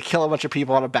 You're going to kill a bunch of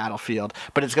people on a battlefield.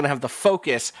 But it's going to have the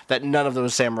focus that none of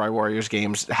those Samurai Warriors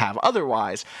games have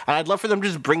otherwise. And I'd love for them to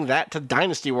just bring that to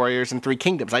Dynasty Warriors and Three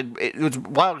Kingdoms. It was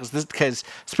wild because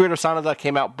Spirit of Sanada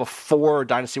came out before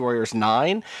Dynasty Warriors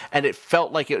 9, and it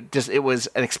felt like it was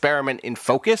an experiment in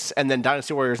focus. And then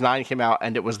Dynasty Warriors 9 came out,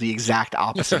 and it was the exact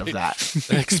opposite of that.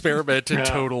 An experiment in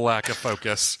total lack of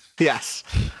focus. Yes.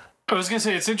 I was going to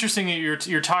say, it's interesting that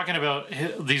you're talking about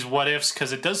these what ifs,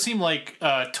 because it does seem like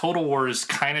Total War is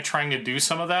kind of trying to do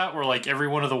some of that, where like every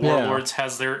one of the warlords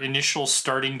has their initial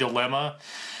starting dilemma.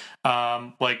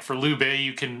 Like for Liu Bei,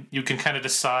 you can kind of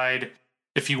decide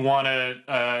if you want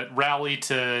to rally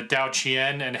to Dao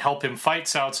Qian and help him fight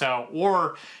Cao Cao,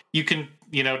 or you can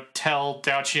tell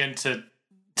Dao Qian to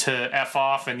F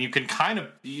off, and you can kind of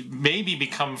maybe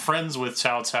become friends with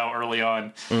Cao Cao early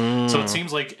on. So it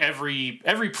seems like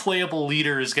every playable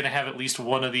leader is going to have at least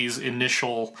one of these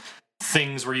initial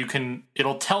things where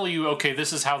it'll tell you, okay,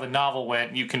 this is how the novel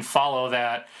went. You can follow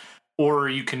that, or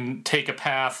you can take a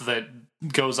path that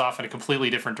goes off in a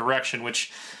completely different direction,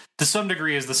 which to some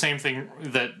degree is the same thing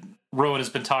that Rowan has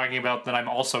been talking about that I'm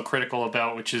also critical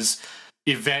about, which is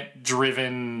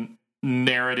event-driven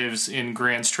narratives in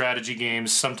grand strategy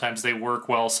games. Sometimes they work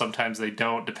well, sometimes they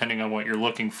don't, depending on what you're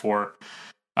looking for.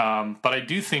 But I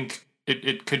do think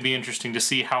it could be interesting to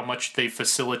see how much they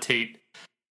facilitate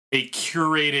a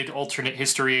curated alternate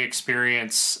history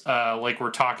experience, like we're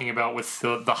talking about with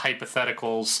the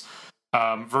hypotheticals,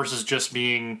 versus just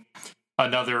being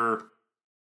another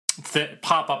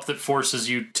pop-up that forces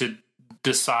you to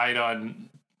decide on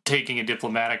taking a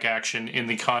diplomatic action in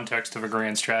the context of a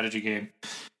grand strategy game.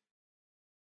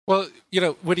 Well,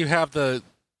 when you have the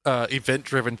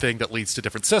event-driven thing that leads to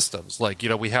different systems, like,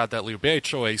 we had that Liu Bei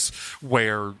choice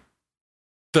where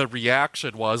the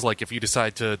reaction was, like, if you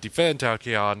decide to defend Tao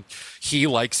Qian, he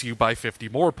likes you by 50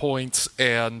 more points,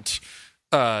 and,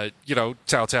 Cao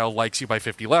Cao likes you by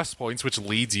 50 less points, which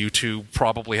leads you to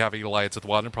probably having an alliance with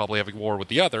one and probably having war with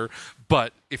the other.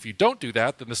 But if you don't do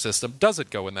that, then the system doesn't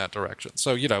go in that direction.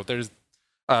 So, there's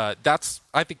I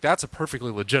think that's a perfectly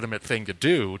legitimate thing to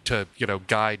do to,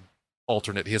 guide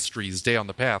alternate histories down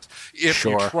the path if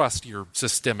you trust your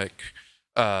systemic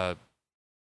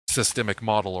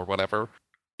model or whatever.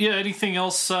 Yeah. Anything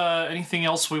else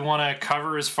we want to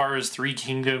cover as far as Three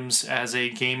Kingdoms as a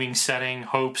gaming setting?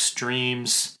 Hopes,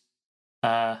 dreams.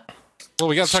 Well,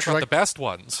 we got to talk about the best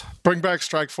ones. Bring back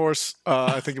Strike Force.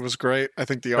 I think it was great. I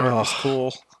think the art was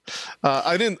cool.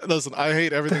 I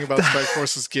hate everything about Strike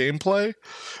Force's gameplay,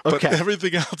 but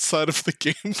everything outside of the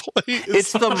gameplay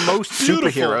it's the most beautiful.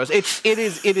 Superheroes.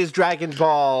 It is Dragon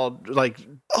Ball,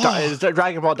 it's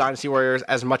Dragon Ball Dynasty Warriors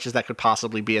as much as that could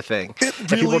possibly be a thing. If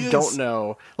people don't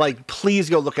know, please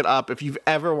go look it up. If you've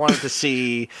ever wanted to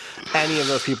see any of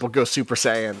those people go Super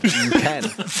Saiyan, you can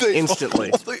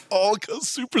instantly. They all go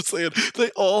Super Saiyan.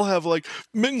 They all have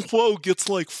Ming Huo gets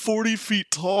 40 feet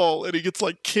tall and he gets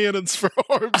cannons for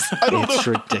arms. I don't know. It's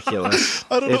ridiculous.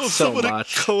 I don't know if so somebody at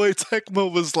Koei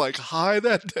Tecmo was high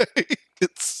that day.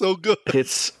 It's so good.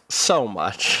 It's so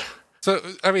much. So,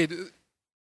 I mean,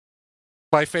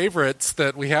 my favorites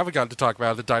that we haven't gotten to talk about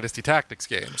are the Dynasty Tactics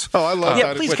games. Oh, I love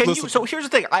that. Please, can you? So here's the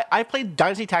thing. I played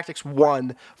Dynasty Tactics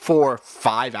 1 for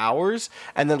 5 hours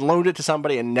and then loaned it to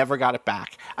somebody and never got it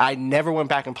back. I never went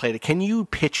back and played it. Can you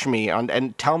pitch me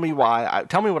and tell me why?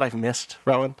 Tell me what I've missed,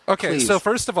 Rowan. Okay, please. So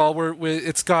first of all,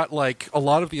 it's got a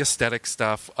lot of the aesthetic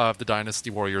stuff of the Dynasty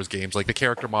Warriors games. The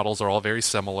character models are all very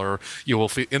similar. You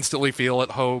will instantly feel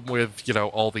at home with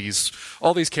all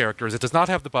these characters. It does not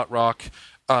have the butt rock.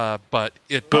 But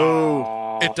it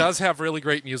does have really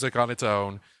great music on its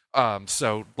own.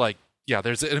 So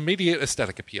there's an immediate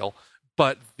aesthetic appeal.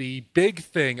 But the big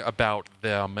thing about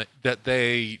them that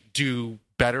they do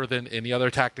better than any other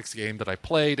tactics game that I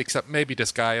played, except maybe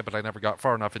Disgaea, but I never got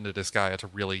far enough into Disgaea to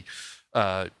really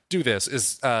do this,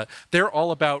 is they're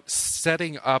all about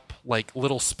setting up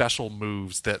little special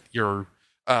moves that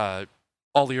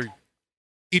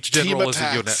each general is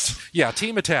a unit. Yeah,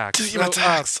 team attacks. Team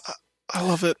attacks. I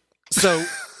love it. So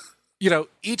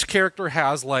each character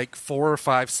has like 4 or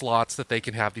 5 slots that they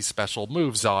can have these special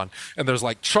moves on. And there's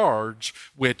like charge,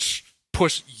 which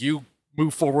you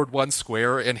move forward 1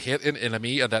 square and hit an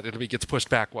enemy, and that enemy gets pushed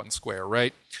back 1 square,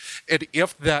 right? And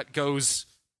if that goes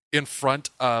in front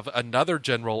of another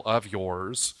general of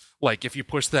yours, like if you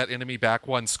push that enemy back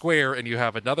 1 square and you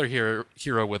have another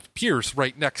hero with Pierce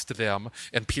right next to them,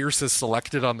 and Pierce is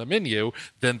selected on the menu,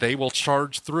 then they will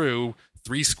charge through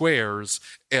 3 squares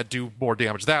and do more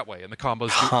damage that way, and the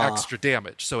combos do extra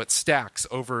damage, so it stacks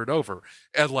over and over.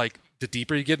 And like the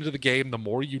deeper you get into the game, the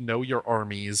more you know your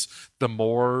armies, the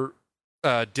more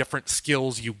different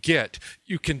skills you get.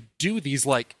 You can do these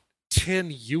like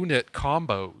 10 unit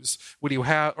combos when you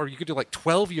have, or you could do like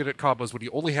 12 unit combos when you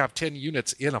only have 10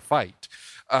 units in a fight,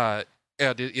 and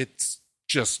it's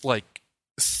just like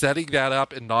setting that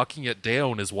up and knocking it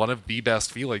down is one of the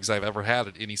best feelings I've ever had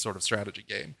in any sort of strategy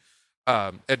game.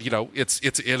 And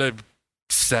it's in a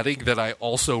setting that I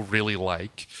also really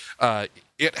like.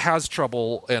 It has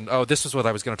trouble, and this is what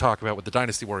I was going to talk about with the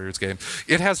Dynasty Warriors game.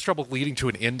 It has trouble leading to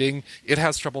an ending. It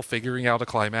has trouble figuring out a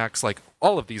climax. Like,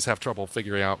 all of these have trouble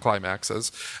figuring out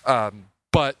climaxes.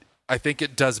 But I think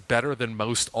it does better than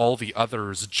most all the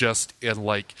others just in,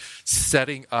 like,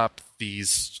 setting up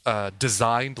these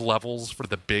designed levels for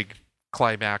the big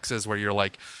climaxes where you're,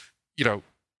 like,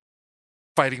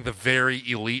 fighting the very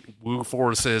elite Wu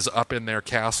forces up in their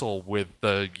castle with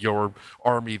your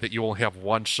army that you only have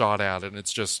 1 shot at, and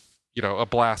it's just a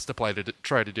blast to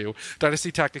try to do.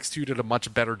 Dynasty Tactics 2 did a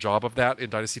much better job of that. In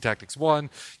Dynasty Tactics 1,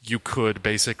 you could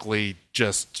basically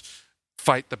just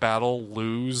fight the battle,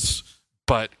 lose,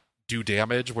 but do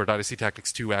damage, where Dynasty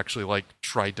Tactics 2 actually like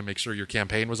tried to make sure your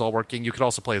campaign was all working. You could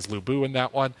also play as Lu Bu in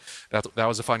that one. That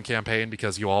was a fun campaign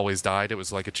because you always died. It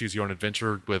was like a choose your own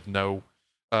adventure with no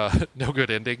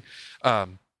good ending. But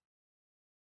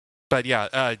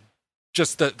yeah,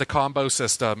 just the combo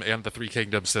system and the 3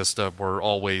 Kingdoms system were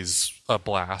always a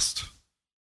blast.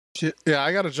 Yeah,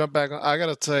 I got to jump back. I got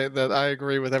to say that I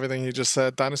agree with everything you just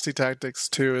said. Dynasty Tactics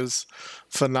 2 is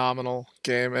phenomenal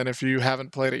game, and if you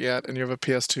haven't played it yet and you have a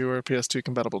PS2 or a PS2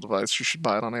 compatible device, you should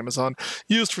buy it on Amazon.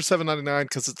 Used for $7.99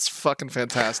 because it's fucking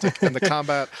fantastic, and the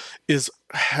combat is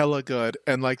hella good,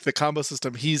 and like the combo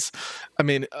system,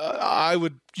 I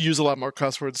would use a lot more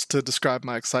cuss words to describe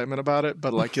my excitement about it,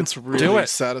 but like it's really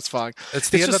satisfying. It's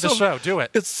the end of the show. Do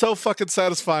it. It's so fucking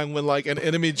satisfying when like an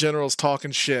enemy general's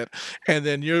talking shit, and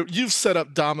then you've set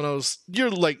up dominoes.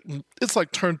 You're like, it's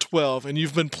like turn 12, and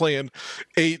you've been playing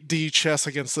 8D chess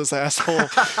against this asshole,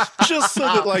 just so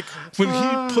that like when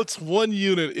he puts 1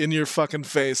 unit in your fucking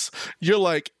face, you're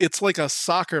like, it's like a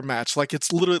soccer match. Like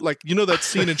it's literally like, that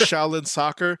scene in Shaolin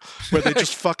Soccer where they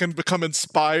just fucking become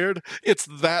inspired. It's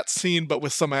that scene, but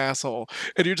with some asshole,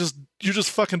 and you're just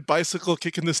fucking bicycle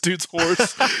kicking this dude's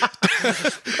horse,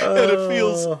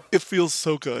 and it feels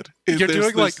so good. You're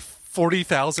doing like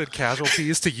 40,000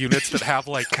 casualties to units that have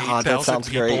like 8,000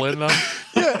 people in them.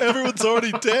 Yeah, everyone's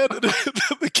already dead, and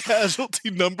the casualty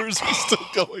numbers are still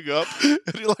going up, and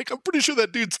you're like, I'm pretty sure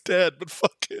that dude's dead, but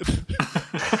fuck it.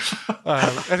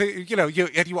 I think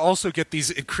you also get these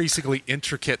increasingly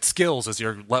intricate skills as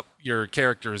your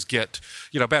characters get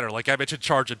better. Like I mentioned,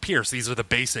 charge and pierce. These are the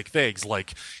basic things,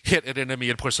 like hit an enemy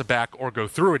and push them back, or go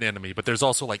through an enemy. But there's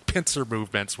also like pincer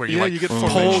movements where you get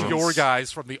pull your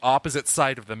guys from the opposite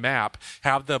side of the map,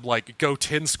 have them like go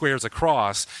 10 squares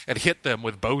across, and hit them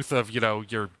with both of your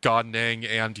Gan Ning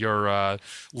and your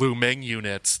Lu Meng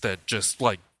units that just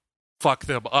like fuck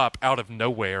them up out of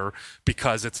nowhere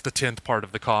because it's the 10th part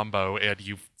of the combo and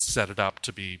you've set it up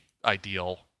to be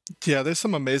ideal. Yeah, there's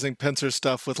some amazing pincer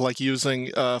stuff with like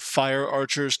using fire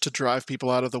archers to drive people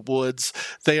out of the woods.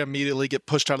 They immediately get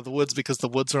pushed out of the woods because the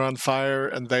woods are on fire,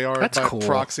 and they are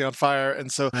proxy on fire, and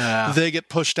so they get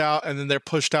pushed out, and then they're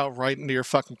pushed out right into your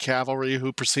fucking cavalry,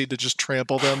 who proceed to just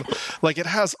trample them. Like it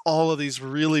has all of these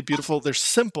really beautiful. They're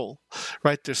simple,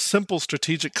 right? They're simple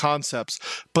strategic concepts,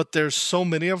 but there's so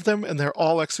many of them, and they're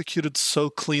all executed so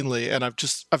cleanly. And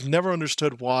I've never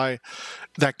understood why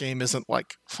that game isn't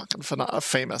like fucking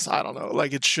famous. I don't know.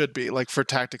 Like it should be, like for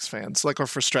tactics fans, like, or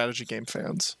for strategy game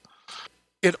fans.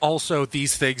 It also,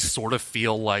 these things sort of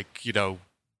feel like,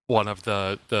 one of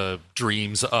the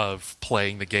dreams of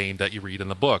playing the game that you read in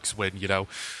the books when,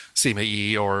 Sima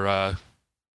Yi or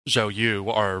Zhou Yu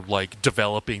are like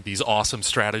developing these awesome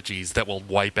strategies that will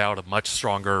wipe out a much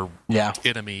stronger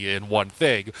enemy in one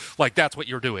thing. Like that's what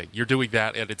you're doing. You're doing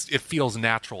that, and it feels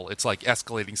natural. It's like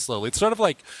escalating slowly. It's sort of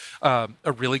like a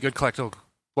really good collectible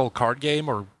card game,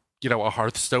 or a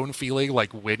Hearthstone feeling,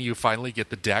 like when you finally get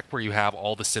the deck where you have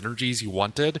all the synergies you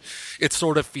wanted. It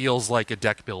sort of feels like a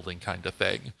deck building kind of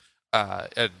thing,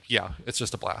 and yeah, it's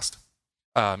just a blast.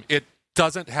 It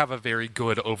doesn't have a very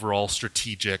good overall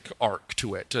strategic arc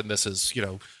to it, and this is,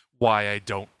 why I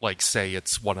don't say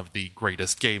it's one of the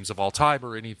greatest games of all time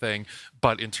or anything,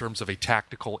 but in terms of a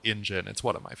tactical engine, it's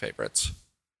one of my favorites.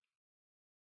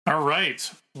 All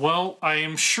right. Well, I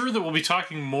am sure that we'll be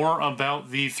talking more about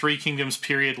the Three Kingdoms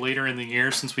period later in the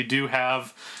year, since we do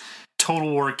have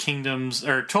Total War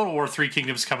Three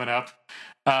Kingdoms coming up.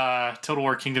 Total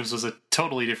War Kingdoms was a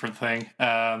totally different thing.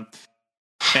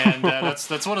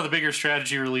 That's one of the bigger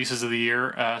strategy releases of the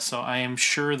year. So I am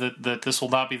sure that this will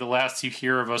not be the last you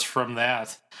hear of us from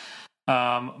that.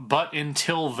 But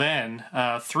until then,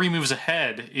 Three Moves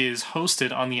Ahead is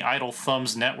hosted on the Idle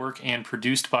Thumbs network and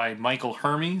produced by Michael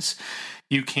Hermes.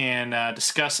 You can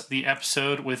discuss the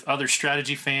episode with other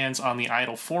strategy fans on the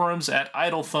Idle forums at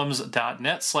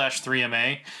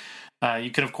idlethumbs.net/3ma.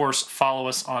 You can, of course, follow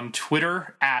us on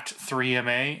Twitter at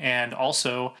 3ma, and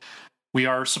also we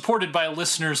are supported by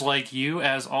listeners like you,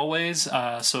 as always.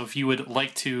 So if you would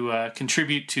like to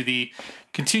contribute to the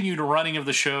continued running of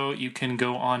the show, you can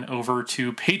go on over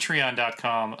to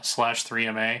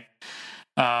patreon.com/3ma.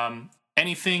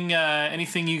 Anything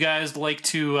you guys like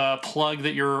to plug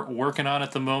that you're working on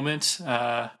at the moment?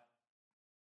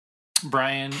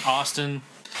 Brian, Austin?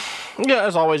 Yeah,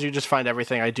 as always, you just find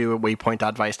everything I do at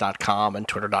waypoint.vice.com and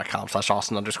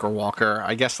twitter.com/Austin_Walker.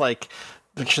 I guess, I'm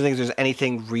trying to think if there's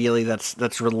anything really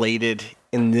that's related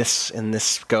in this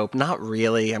scope. Not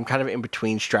really. I'm kind of in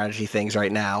between strategy things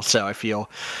right now, so I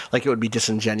feel like it would be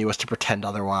disingenuous to pretend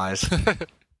otherwise.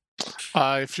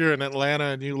 If you're in Atlanta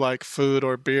and you like food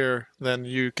or beer, then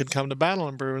you can come to Battle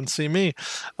and Brew and see me.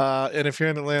 And if you're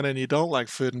in Atlanta and you don't like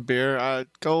food and beer,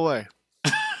 go away.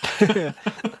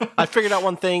 I figured out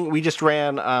one thing. We just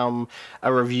ran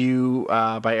a review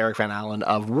by Eric Van Allen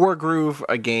of Wargroove,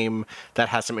 a game that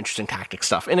has some interesting tactics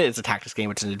stuff in it. It's a tactics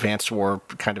game. It's an advanced war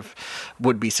kind of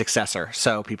would-be successor.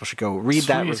 So people should go read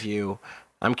that review.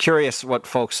 I'm curious what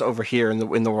folks over here in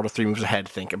the world of Three Moves Ahead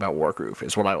think about Wargroove,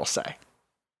 is what I will say.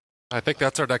 I think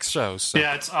that's our next show. So.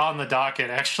 Yeah, it's on the docket,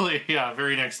 actually. Yeah,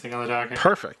 very next thing on the docket.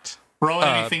 Perfect. Roland,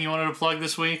 anything you wanted to plug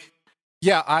this week?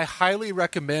 Yeah, I highly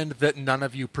recommend that none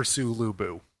of you pursue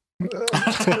Lubu.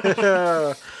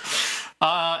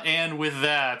 And with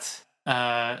that,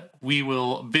 we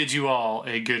will bid you all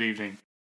a good evening.